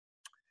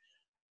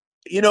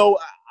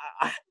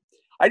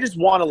 I just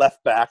want a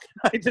left back.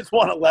 I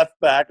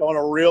want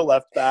a real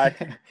left back.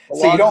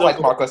 So you don't like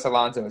Marcos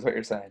Alonso is what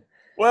you're saying?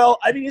 Well,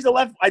 I mean, he's a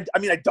left. I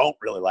don't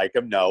really like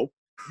him, no.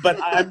 But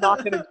I'm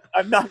not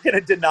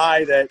gonna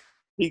deny that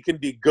he can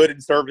be good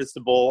and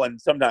serviceable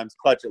and sometimes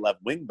clutch at left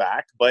wing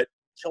back. But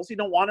Chelsea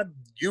don't want to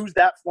use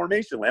that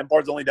formation.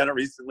 Lampard's only done it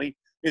recently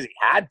because he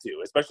had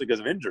to, especially because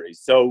of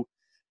injuries. So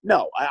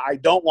no, I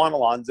don't want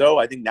Alonso.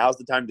 I think now's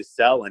the time to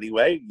sell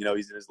anyway.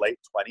 He's in his late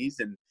 20s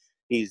and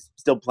he's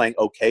still playing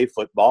okay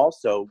football.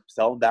 So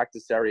sell him back to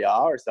Serie A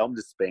or sell him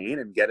to Spain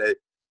and get a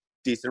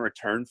decent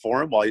return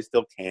for him while you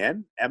still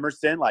can.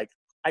 Emerson,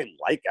 I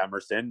like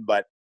Emerson,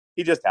 but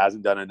he just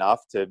hasn't done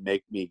enough to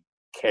make me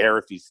care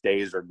if he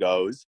stays or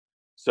goes.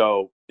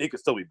 So he could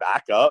still be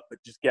back up, but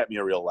just get me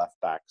a real left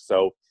back.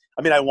 So,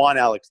 I mean, I want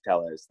Alex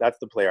Telles. That's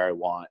the player I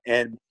want.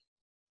 And,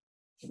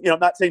 I'm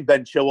not saying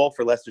Ben Chilwell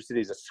for Leicester City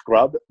is a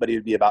scrub, but he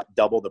would be about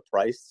double the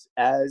price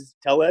as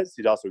Telles.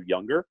 He's also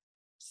younger.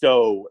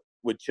 So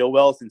with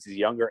Chilwell, since he's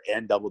younger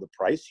and double the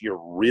price, you're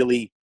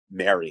really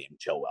marrying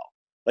Chilwell.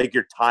 Like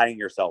you're tying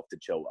yourself to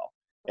Chilwell.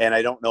 And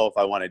I don't know if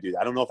I want to do that.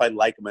 I don't know if I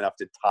like him enough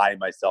to tie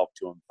myself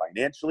to him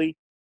financially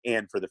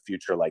and for the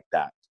future like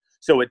that.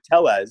 So with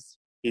Telles,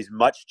 he's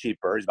much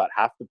cheaper. He's about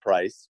half the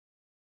price.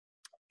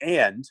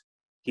 And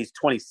he's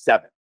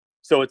 27.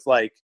 So it's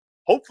like,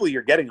 hopefully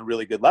you're getting a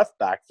really good left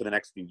back for the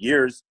next few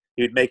years.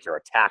 He would make your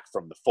attack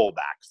from the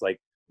fullbacks. Like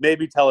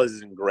maybe Telles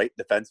isn't great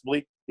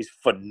defensively. He's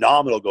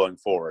phenomenal going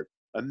forward.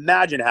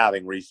 Imagine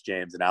having Reece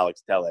James and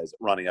Alex Telles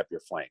running up your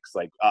flanks,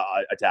 like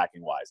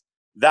attacking wise.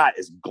 That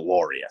is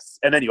glorious.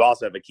 And then you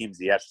also have Hakeem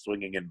Ziyech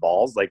swinging in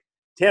balls. Like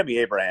Tammy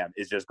Abraham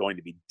is just going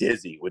to be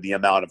dizzy with the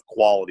amount of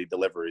quality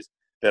deliveries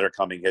that are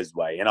coming his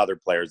way and other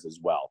players as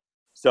well.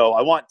 So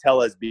I want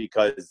Telles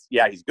because,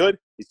 yeah, he's good.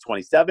 He's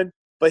 27,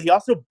 but he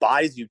also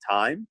buys you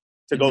time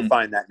to go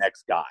find that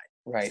next guy.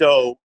 Right.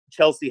 So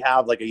Chelsea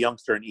have like a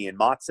youngster in Ian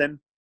Motson.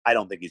 I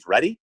don't think he's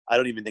ready. I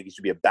don't even think he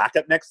should be a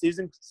backup next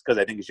season because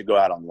I think he should go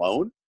out on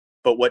loan.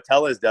 But what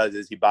Telles does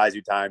is he buys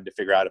you time to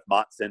figure out if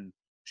Motson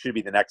should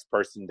be the next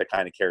person to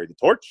kind of carry the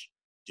torch.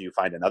 Do you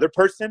find another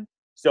person?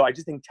 So I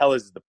just think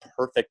Telles is the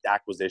perfect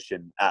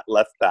acquisition at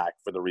left back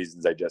for the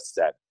reasons I just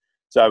said.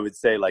 So I would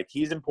say like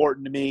he's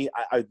important to me.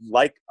 I'd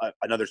like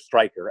another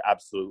striker,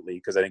 absolutely,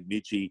 because I think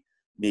Michi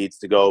needs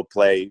to go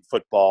play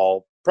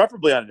football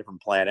preferably on a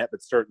different planet,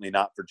 but certainly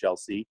not for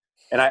Chelsea.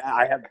 And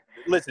I have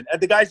listen.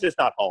 The guy's just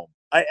not home.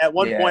 At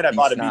one point I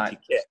bought a Michi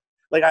kit.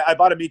 Like I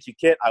bought a Michi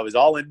kit. I was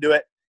all into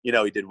it. You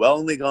know, he did well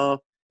in Ligue 1.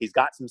 He's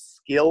got some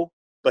skill,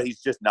 but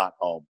he's just not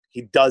home.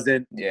 He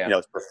doesn't. You know,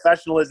 his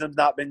professionalism's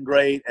not been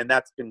great, and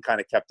that's been kind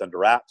of kept under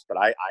wraps. But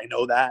I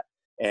know that.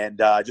 And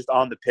just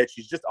on the pitch,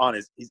 he's on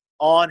his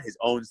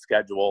own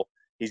schedule.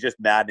 He's just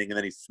maddening, and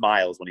then he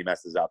smiles when he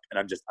messes up.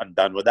 And I'm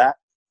done with that.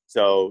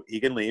 So he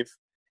can leave.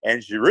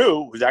 And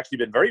Giroud, who's actually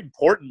been very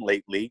important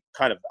lately,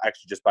 kind of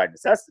actually just by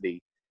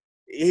necessity,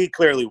 he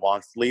clearly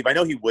wants to leave. I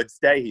know he would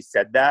stay. He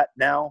said that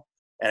now.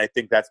 And I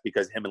think that's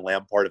because him and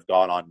Lampard have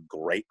gone on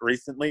great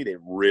recently. They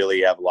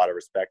really have a lot of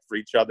respect for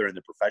each other and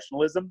their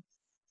professionalism.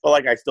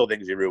 But I still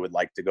think Giroud would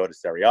like to go to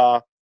Serie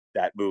A.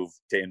 That move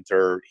to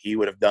Inter, he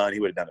would have done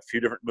a few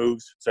different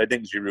moves. So I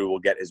think Giroud will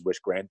get his wish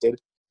granted.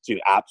 So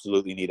you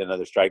absolutely need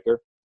another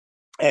striker.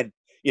 And,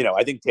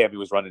 I think Tammy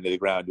was running to the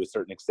ground to a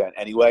certain extent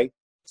anyway.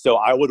 So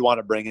I would want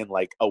to bring in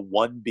a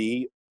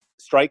 1B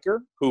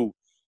striker who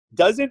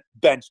doesn't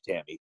bench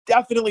Tammy,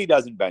 definitely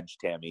doesn't bench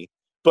Tammy,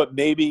 but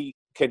maybe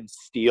can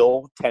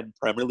steal 10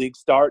 Premier League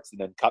starts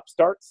and then cup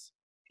starts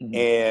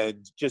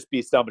and just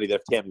be somebody that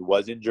if Tammy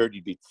was injured,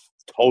 you'd be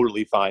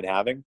totally fine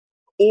having,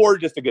 or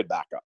just a good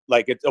backup.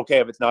 It's okay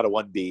if it's not a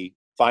 1B,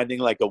 finding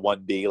a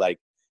 1B, like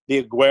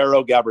the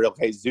Aguero, Gabriel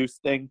Jesus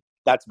thing,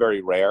 that's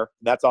very rare.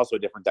 And that's also a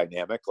different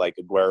dynamic.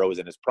 Aguero was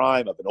in his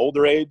prime of an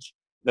older age.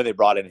 Then they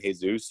brought in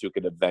Jesus, who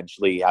could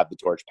eventually have the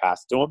torch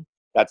passed to him.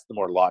 That's the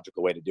more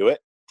logical way to do it.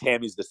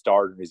 Tammy's the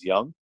starter and he's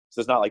young.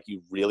 So it's not like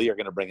you really are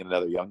going to bring in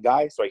another young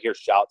guy. So I hear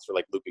shouts for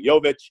Luka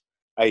Jovic.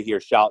 I hear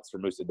shouts for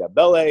Moussa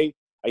Dembele.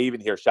 I even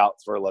hear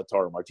shouts for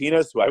Lautaro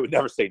Martinez, who I would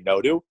never say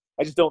no to.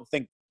 I just don't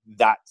think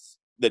that's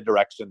the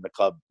direction the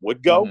club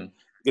would go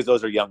because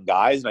those are young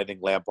guys. And I think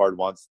Lampard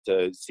wants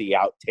to see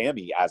out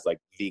Tammy as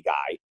the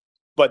guy.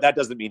 But that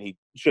doesn't mean he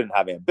shouldn't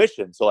have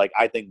ambition. So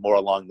I think more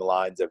along the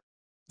lines of,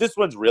 this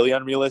one's really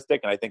unrealistic,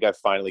 and I think I've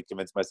finally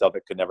convinced myself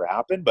it could never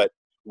happen. But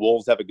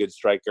Wolves have a good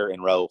striker in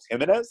Raul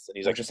Jimenez, and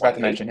he's just about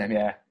to mention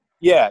him.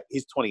 Yeah,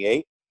 he's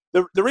 28.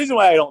 The reason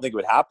why I don't think it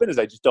would happen is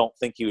I just don't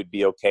think he would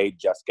be okay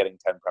just getting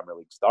 10 Premier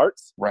League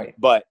starts. Right.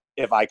 But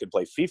if I could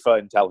play FIFA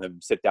and tell him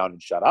sit down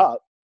and shut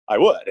up, I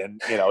would, and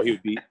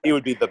he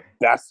would be the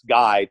best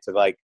guy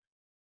to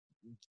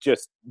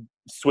just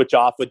switch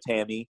off with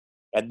Tammy.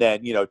 And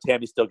then,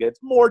 Tammy still gets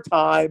more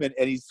time, and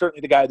he's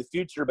certainly the guy of the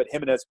future, but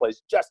Jimenez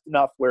plays just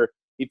enough where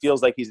he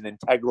feels like he's an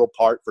integral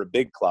part for a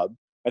big club.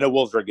 I know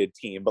Wolves are a good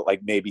team, but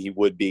maybe he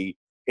would be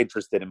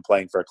interested in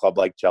playing for a club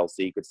like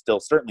Chelsea. He could still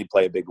certainly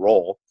play a big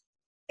role,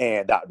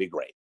 and that would be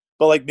great.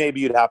 But maybe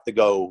you'd have to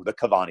go the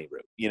Cavani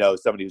route.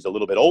 Somebody who's a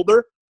little bit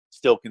older,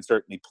 still can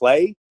certainly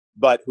play,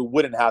 but who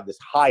wouldn't have this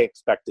high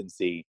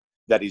expectancy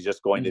that he's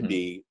just going to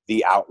be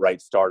the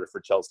outright starter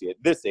for Chelsea at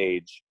this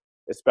age,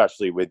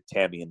 especially with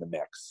Tammy in the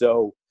mix.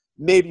 So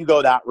maybe you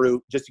go that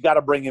route. Just you got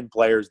to bring in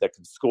players that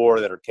can score,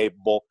 that are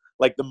capable.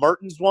 The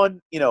Mertens one,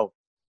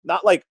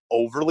 not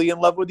overly in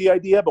love with the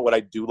idea, but what I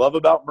do love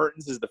about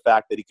Mertens is the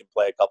fact that he can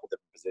play a couple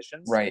different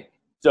positions. Right.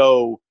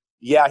 So,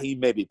 yeah, he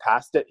may be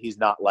past it. He's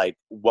not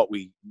what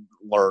we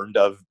learned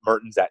of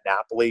Mertens at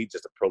Napoli,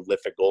 just a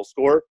prolific goal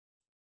scorer.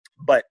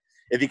 But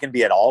if he can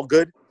be at all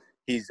good,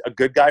 he's a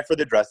good guy for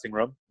the dressing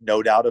room,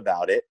 no doubt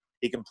about it.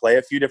 He can play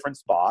a few different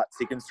spots.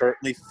 He can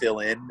certainly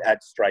fill in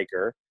at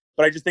striker.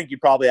 But I just think you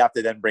probably have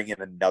to then bring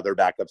in another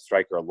backup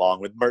striker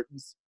along with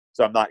Mertens.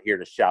 So I'm not here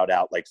to shout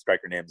out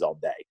striker names all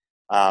day.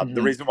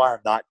 The reason why I'm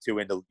not too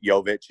into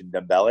Jovic and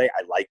Dembele,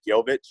 I like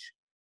Jovic,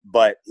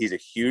 but he's a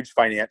huge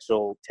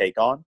financial take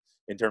on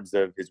in terms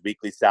of his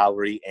weekly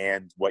salary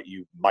and what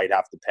you might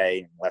have to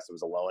pay unless it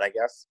was a loan, I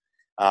guess.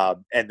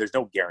 And there's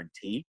no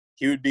guarantee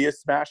he would be a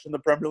smash in the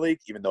Premier League,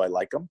 even though I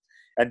like him.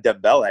 And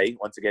Dembele,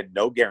 once again,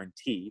 no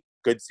guarantee.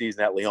 Good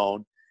season at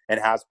Lyon and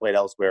has played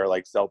elsewhere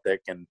like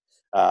Celtic and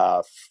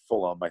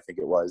Fulham, I think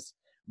it was.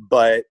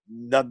 But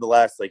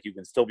nonetheless, you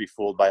can still be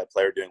fooled by a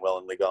player doing well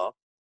in Ligue 1.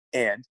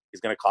 And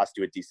he's going to cost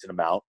you a decent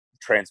amount,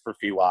 transfer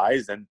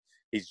fee-wise. And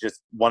he's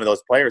just one of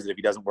those players that if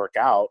he doesn't work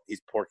out,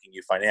 he's porking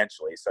you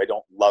financially. So I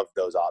don't love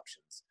those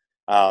options.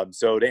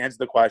 So to answer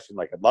the question,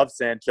 I love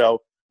Sancho,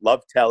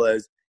 love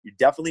Tellez. You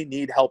definitely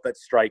need help at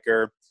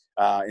striker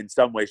in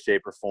some way,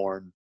 shape, or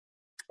form.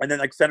 And then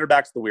center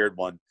back's the weird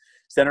one.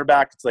 Center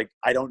back, it's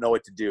I don't know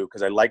what to do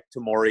because I like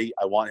Tomori.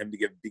 I want him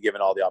to be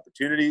given all the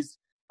opportunities.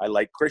 I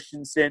like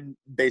Christensen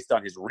based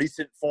on his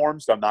recent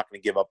form, so I'm not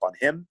going to give up on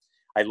him.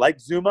 I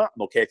like Zuma.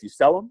 I'm okay if you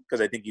sell him because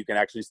I think you can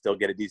actually still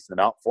get a decent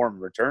amount for him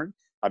in return.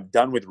 I'm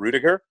done with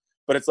Rudiger.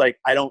 But it's I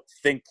don't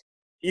think,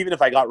 even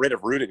if I got rid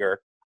of Rudiger,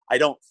 I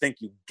don't think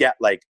you get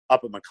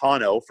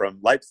Upamecano from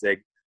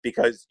Leipzig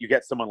because you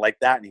get someone like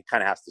that and he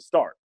kind of has to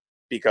start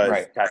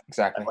because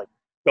exactly.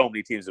 So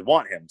many teams would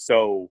want him.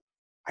 So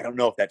I don't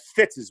know if that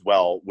fits as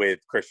well with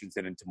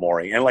Christensen and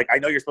Tomori. And I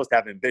know you're supposed to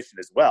have ambition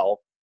as well,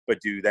 but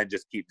do you then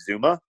just keep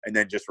Zuma and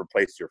then just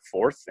replace your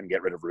fourth and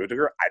get rid of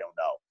Rudiger? I don't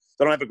know. So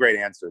I don't have a great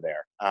answer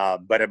there.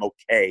 But I'm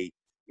okay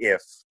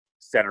if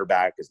center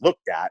back is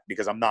looked at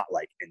because I'm not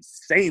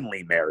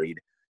insanely married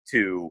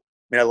to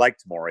mean, I like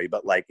Tomori,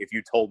 but like if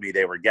you told me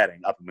they were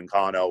getting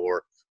Upamecano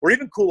or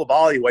even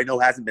Koulibaly, who I know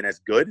hasn't been as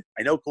good.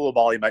 I know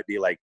Koulibaly might be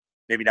like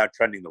maybe now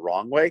trending the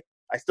wrong way.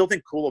 I still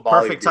think Koulibaly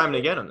perfect time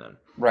to get him then.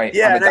 Right.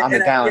 Yeah, on the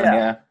down.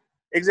 Yeah.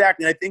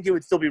 Exactly. And I think it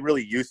would still be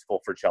really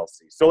useful for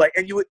Chelsea. So like,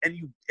 and you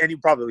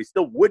probably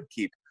still would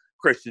keep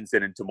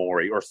Christensen and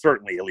Tomori, or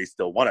certainly at least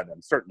still one of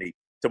them. Certainly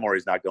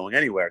Tomori's not going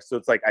anywhere. So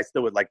it's like, I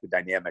still would like the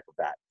dynamic of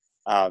that.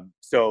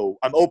 So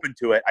I'm open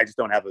to it. I just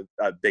don't have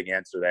a big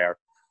answer there.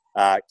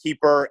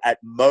 Keeper at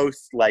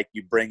most, like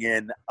you bring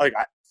in, like,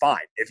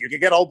 fine. If you can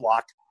get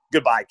Oblak,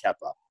 goodbye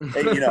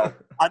Kepa.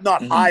 I'm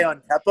not high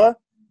on Kepa,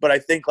 but I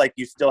think like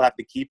you still have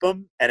to keep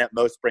him and at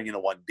most bring in a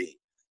 1B.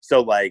 So,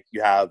 like,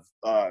 you have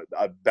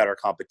a better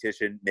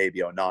competition, maybe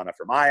Onana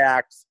from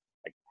Ajax,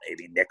 like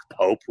maybe Nick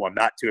Pope, who I'm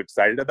not too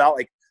excited about.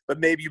 Like, but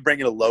maybe you bring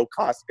in a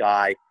low-cost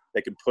guy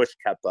that can push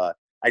Kepa.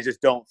 I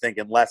just don't think,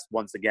 unless,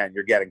 once again,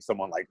 you're getting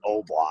someone like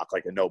Oblak,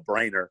 like a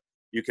no-brainer,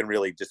 you can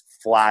really just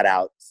flat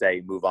out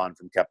say move on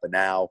from Kepa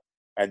now.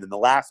 And then the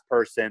last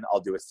person, I'll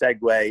do a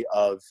segue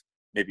of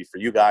maybe for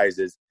you guys,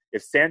 is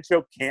if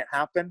Sancho can't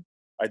happen,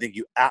 I think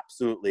you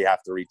absolutely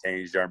have to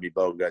retain Jeremy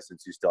Boga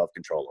since you still have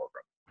control over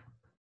him.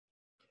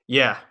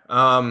 Yeah,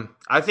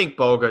 I think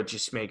Boga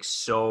just makes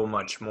so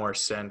much more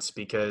sense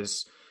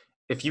because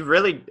if you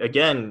really,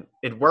 again,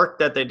 it worked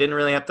that they didn't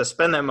really have to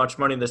spend that much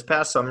money this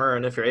past summer.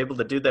 And if you're able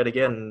to do that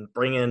again,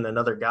 bring in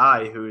another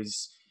guy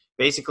who's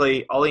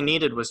basically all he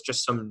needed was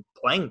just some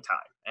playing time.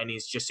 And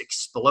he's just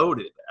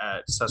exploded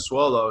at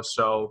Sassuolo.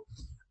 So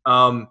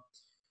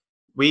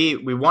we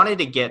wanted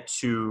to get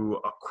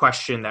to a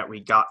question that we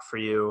got for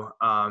you.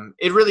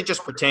 It really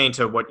just pertained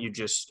to what you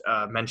just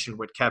mentioned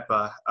with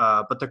Kepa.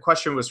 But the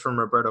question was from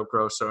Roberto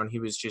Grosso, and he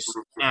was just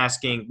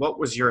asking, what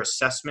was your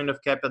assessment of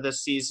Kepa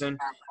this season?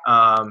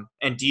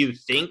 And do you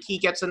think he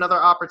gets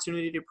another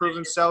opportunity to prove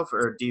himself,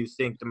 or do you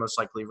think the most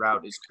likely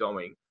route is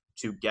going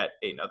to get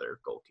another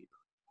goalkeeper?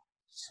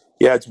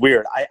 Yeah, it's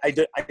weird. I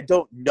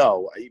don't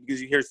know,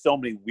 because you hear so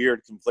many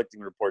weird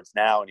conflicting reports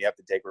now, and you have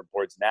to take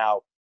reports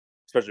now,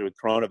 especially with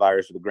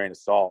coronavirus, with a grain of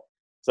salt.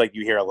 It's like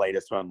you hear a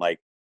latest one, like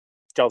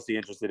Chelsea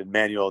interested in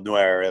Manuel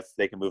Neuer if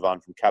they can move on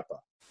from Kepa.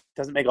 It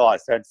doesn't make a lot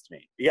of sense to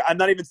me. Yeah, I'm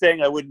not even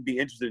saying I wouldn't be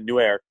interested in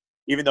Neuer,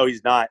 even though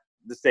he's not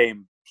the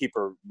same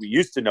keeper we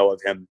used to know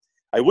of him.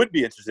 I would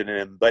be interested in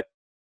him, but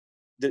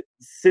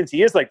since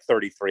he is like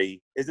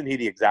 33, isn't he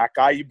the exact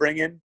guy you bring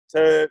in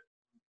to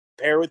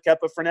pair with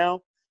Kepa for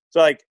now? So,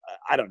 like,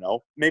 I don't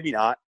know. Maybe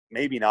not.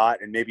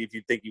 And maybe if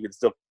you think you can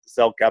still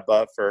sell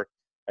Kepa for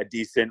a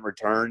decent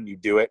return, you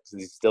do it,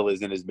 because he still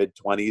is in his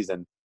mid-20s,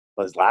 and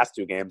his last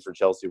two games for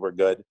Chelsea were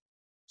good.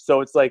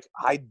 So it's like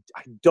I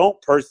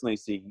don't personally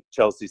see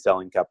Chelsea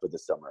selling Kepa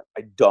this summer.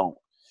 I don't.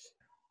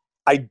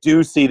 I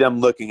do see them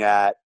looking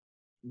at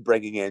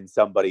bringing in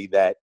somebody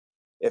that,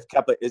 if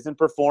Kepa isn't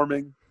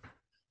performing,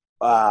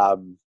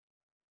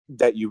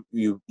 that you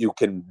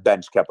can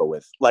bench Kepa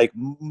with, like,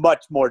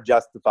 much more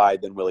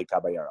justified than Willy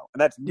Caballero.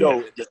 And that's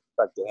no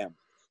disrespect to him,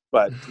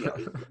 but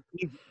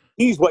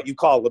he's what you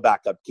call a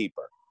backup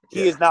keeper.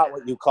 He is not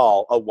what you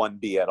call a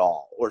 1B at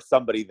all, or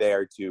somebody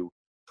there to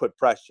put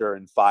pressure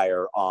and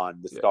fire on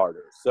the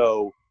starters.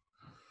 So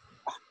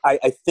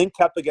I think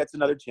Kepa gets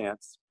another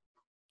chance,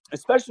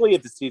 especially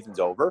if the season's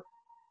over,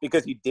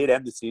 because he did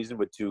end the season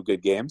with two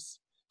good games.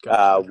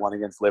 One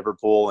against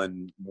Liverpool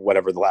and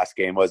whatever the last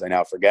game was, I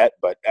now forget,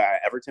 but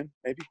Everton,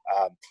 maybe.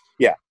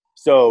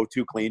 So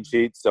 2 clean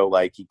sheets. So,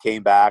 like, he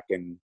came back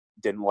and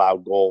didn't allow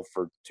goal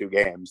for 2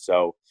 games.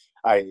 So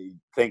I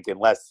think,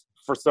 unless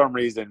for some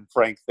reason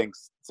Frank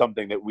thinks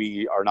something that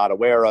we are not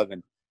aware of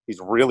and he's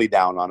really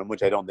down on him,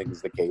 which I don't think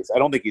is the case. I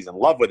don't think he's in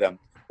love with him,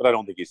 but I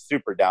don't think he's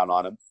super down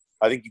on him.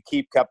 I think you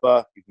keep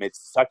Kepa. You've made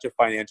such a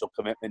financial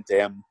commitment to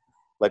him.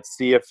 Let's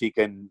see if he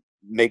can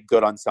make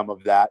good on some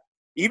of that.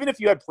 Even if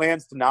you had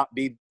plans to not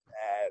be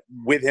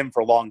with him for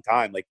a long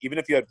time, like even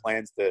if you had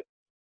plans to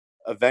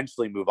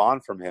eventually move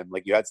on from him,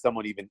 like you had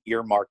someone even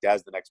earmarked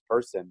as the next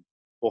person,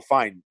 well,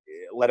 fine.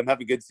 Let him have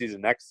a good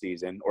season next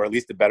season, or at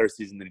least a better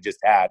season than he just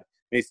had.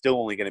 And he's still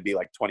only going to be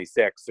like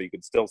 26, so you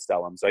could still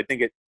sell him. So I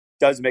think it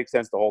does make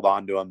sense to hold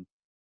on to him.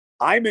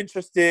 I'm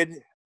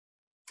interested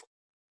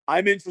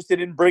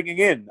in bringing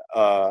in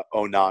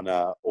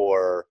Onana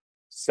or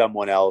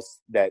someone else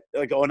that,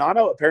 like,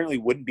 Onana apparently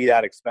wouldn't be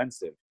that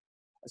expensive.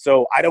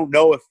 So I don't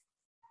know if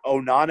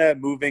Onana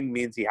moving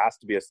means he has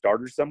to be a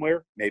starter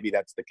somewhere. Maybe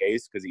that's the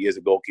case because he is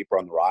a goalkeeper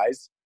on the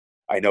rise.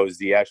 I know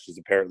Ziyech is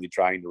apparently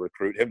trying to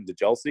recruit him to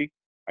Chelsea.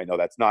 I know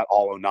that's not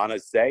all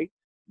Onana's say,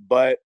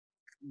 but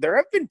there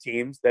have been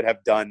teams that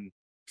have done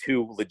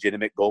 2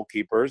 legitimate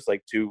goalkeepers,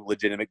 like 2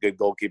 legitimate good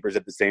goalkeepers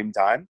at the same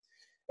time.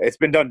 It's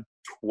been done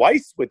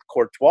twice with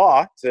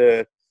Courtois,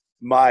 to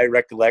my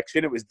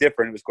recollection. It was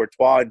different. It was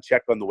Courtois and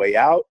Cech on the way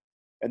out.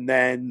 And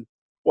then,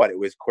 it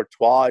was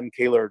Courtois and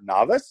Keylor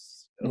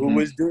Navas, who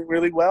was doing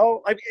really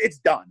well. I mean, it's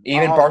done.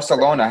 Even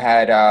Barcelona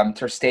had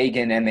Ter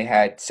Stegen, and they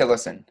had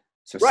Cillessen.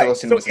 So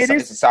Cillessen was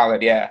a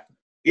solid,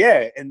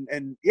 Yeah,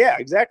 and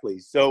exactly.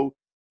 So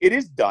it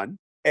is done.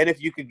 And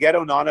if you could get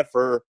Onana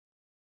for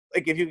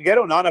like if you could get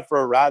Onana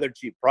for a rather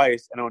cheap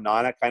price, and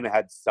Onana kind of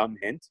had some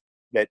hint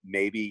that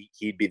maybe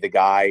he'd be the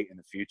guy in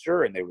the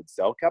future and they would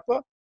sell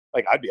Kepa,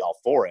 like I'd be all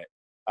for it.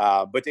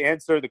 But to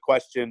answer the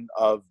question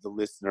of the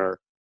listener,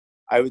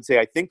 I would say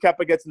I think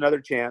Kepa gets another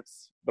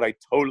chance, but I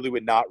totally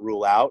would not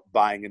rule out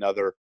buying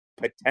another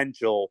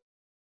potential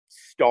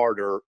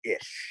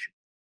starter-ish.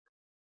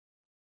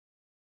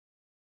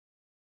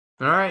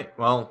 All right.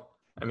 Well,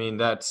 I mean,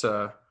 that's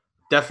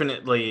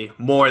definitely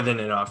more than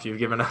enough. You've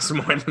given us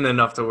more than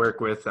enough to work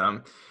with.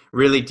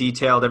 Really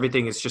detailed.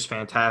 Everything is just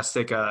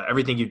fantastic.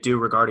 Everything you do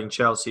regarding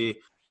Chelsea,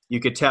 you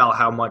could tell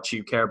how much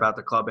you care about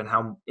the club and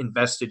how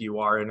invested you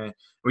are in it.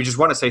 We just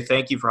want to say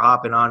thank you for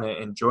hopping on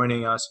it and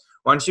joining us.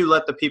 Why don't you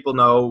let the people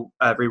know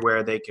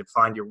everywhere they could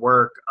find your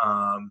work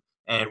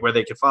and where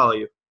they can follow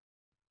you?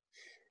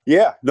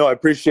 Yeah, no, I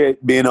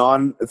appreciate being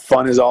on. It's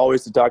fun as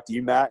always to talk to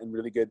you, Matt, and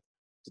really good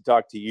to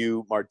talk to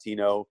you,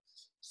 Martino.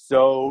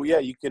 So, yeah,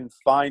 you can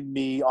find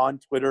me on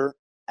Twitter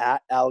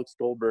at Alex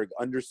Goldberg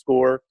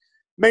 _,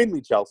 mainly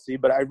Chelsea,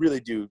 but I really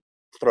do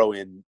throw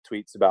in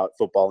tweets about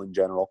football in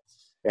general.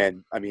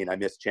 And, I mean, I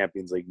miss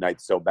Champions League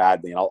nights so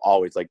badly, and I'll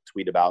always,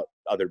 tweet about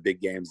other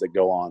big games that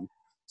go on.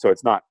 So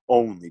it's not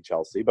only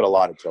Chelsea, but a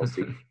lot of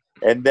Chelsea.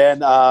 And then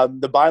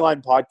the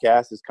Byline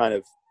podcast is kind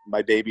of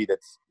my baby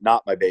that's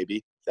not my baby,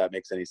 if that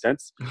makes any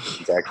sense.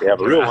 It's actually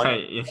have a real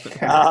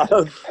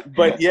one.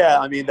 But, yeah,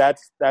 I mean,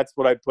 that's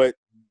what I put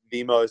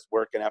the most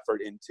work and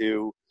effort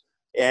into.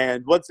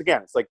 And once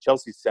again, it's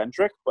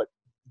Chelsea-centric, but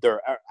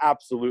there are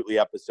absolutely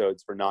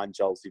episodes for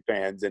non-Chelsea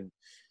fans. And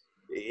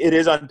it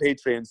is on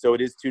Patreon, so it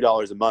is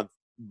 $2 a month.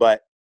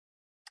 But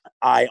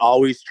I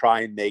always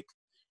try and make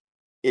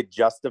it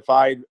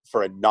justified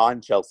for a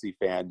non-Chelsea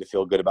fan to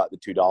feel good about the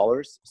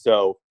 $2.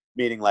 So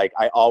meaning I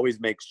always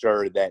make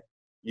sure that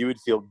you would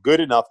feel good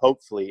enough,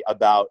 hopefully,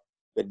 about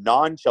the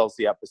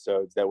non-Chelsea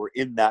episodes that were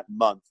in that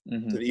month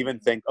to even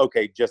think,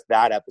 okay, just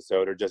that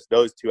episode or just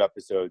those 2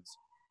 episodes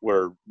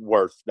were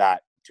worth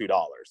that $2.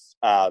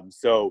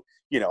 So,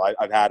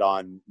 I've had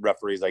on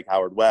referees like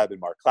Howard Webb and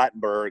Mark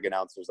Clattenburg,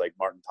 announcers like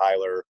Martin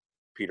Tyler,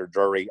 Peter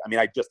Drury. I mean,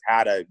 I just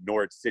had a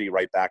Norwich City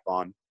right back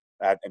on.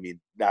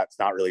 That's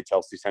not really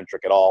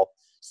Chelsea-centric at all.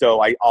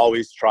 So I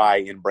always try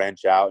and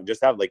branch out and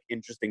just have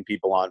interesting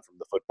people on from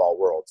the football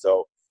world.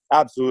 So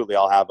absolutely,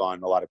 I'll have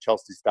on a lot of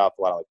Chelsea stuff,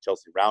 a lot of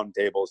Chelsea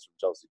roundtables from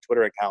Chelsea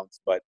Twitter accounts.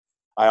 But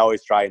I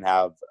always try and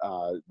have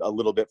a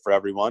little bit for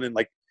everyone. And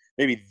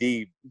maybe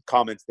the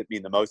comments that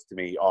mean the most to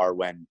me are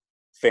when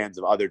fans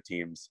of other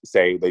teams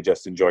say they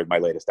just enjoyed my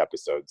latest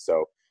episode.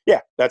 So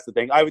yeah, that's the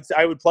thing. I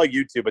would plug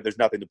YouTube, but there's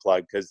nothing to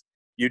plug because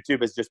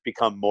YouTube has just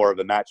become more of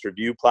a match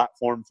review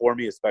platform for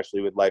me, especially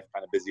with life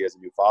kind of busy as a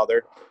new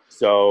father.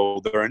 So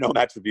there are no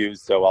match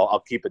reviews. So I'll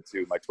keep it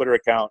to my Twitter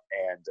account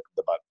and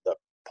the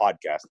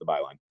podcast, The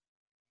Byline.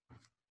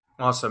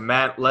 Awesome.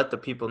 Matt, let the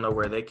people know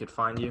where they could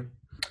find you.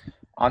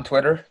 On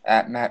Twitter,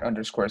 at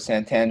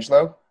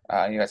Matt_Santangelo.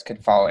 You guys can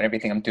follow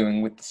everything I'm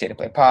doing with the State of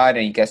Play Pod,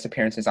 any guest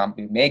appearances I'm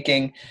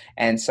making,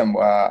 and some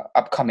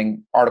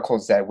upcoming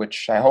articles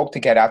which I hope to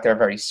get out there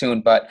very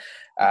soon, but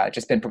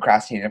just been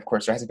procrastinating. Of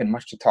course, there hasn't been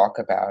much to talk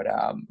about.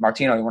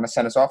 Martino, you want to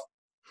send us off?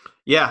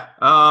 Yeah,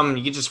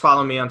 you can just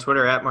follow me on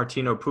Twitter at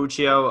Martino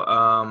Puccio.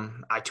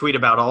 I tweet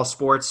about all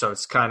sports, so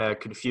it's kind of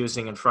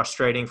confusing and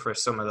frustrating for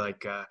some of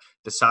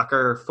the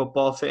soccer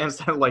football fans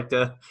that like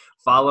to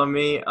follow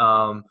me.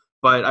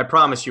 But I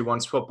promise you,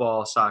 once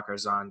football,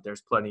 soccer's on, there's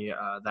plenty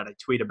that I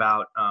tweet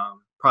about.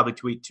 Probably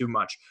tweet too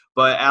much.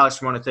 But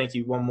Alex, I want to thank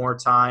you one more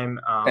time.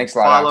 Thanks a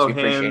lot, follow Alex.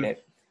 We appreciate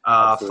it.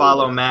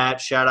 Follow Matt.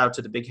 Shout out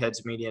to the Big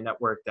Heads Media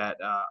Network that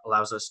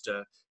allows us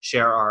to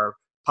share our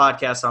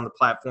podcast on the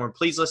platform.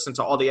 Please listen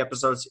to all the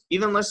episodes.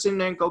 Even listen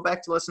and go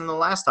back to listen to the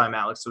last time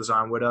Alex was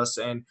on with us.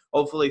 And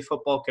hopefully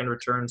football can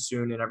return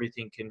soon and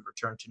everything can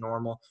return to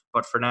normal.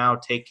 But for now,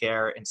 take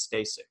care and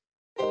stay safe.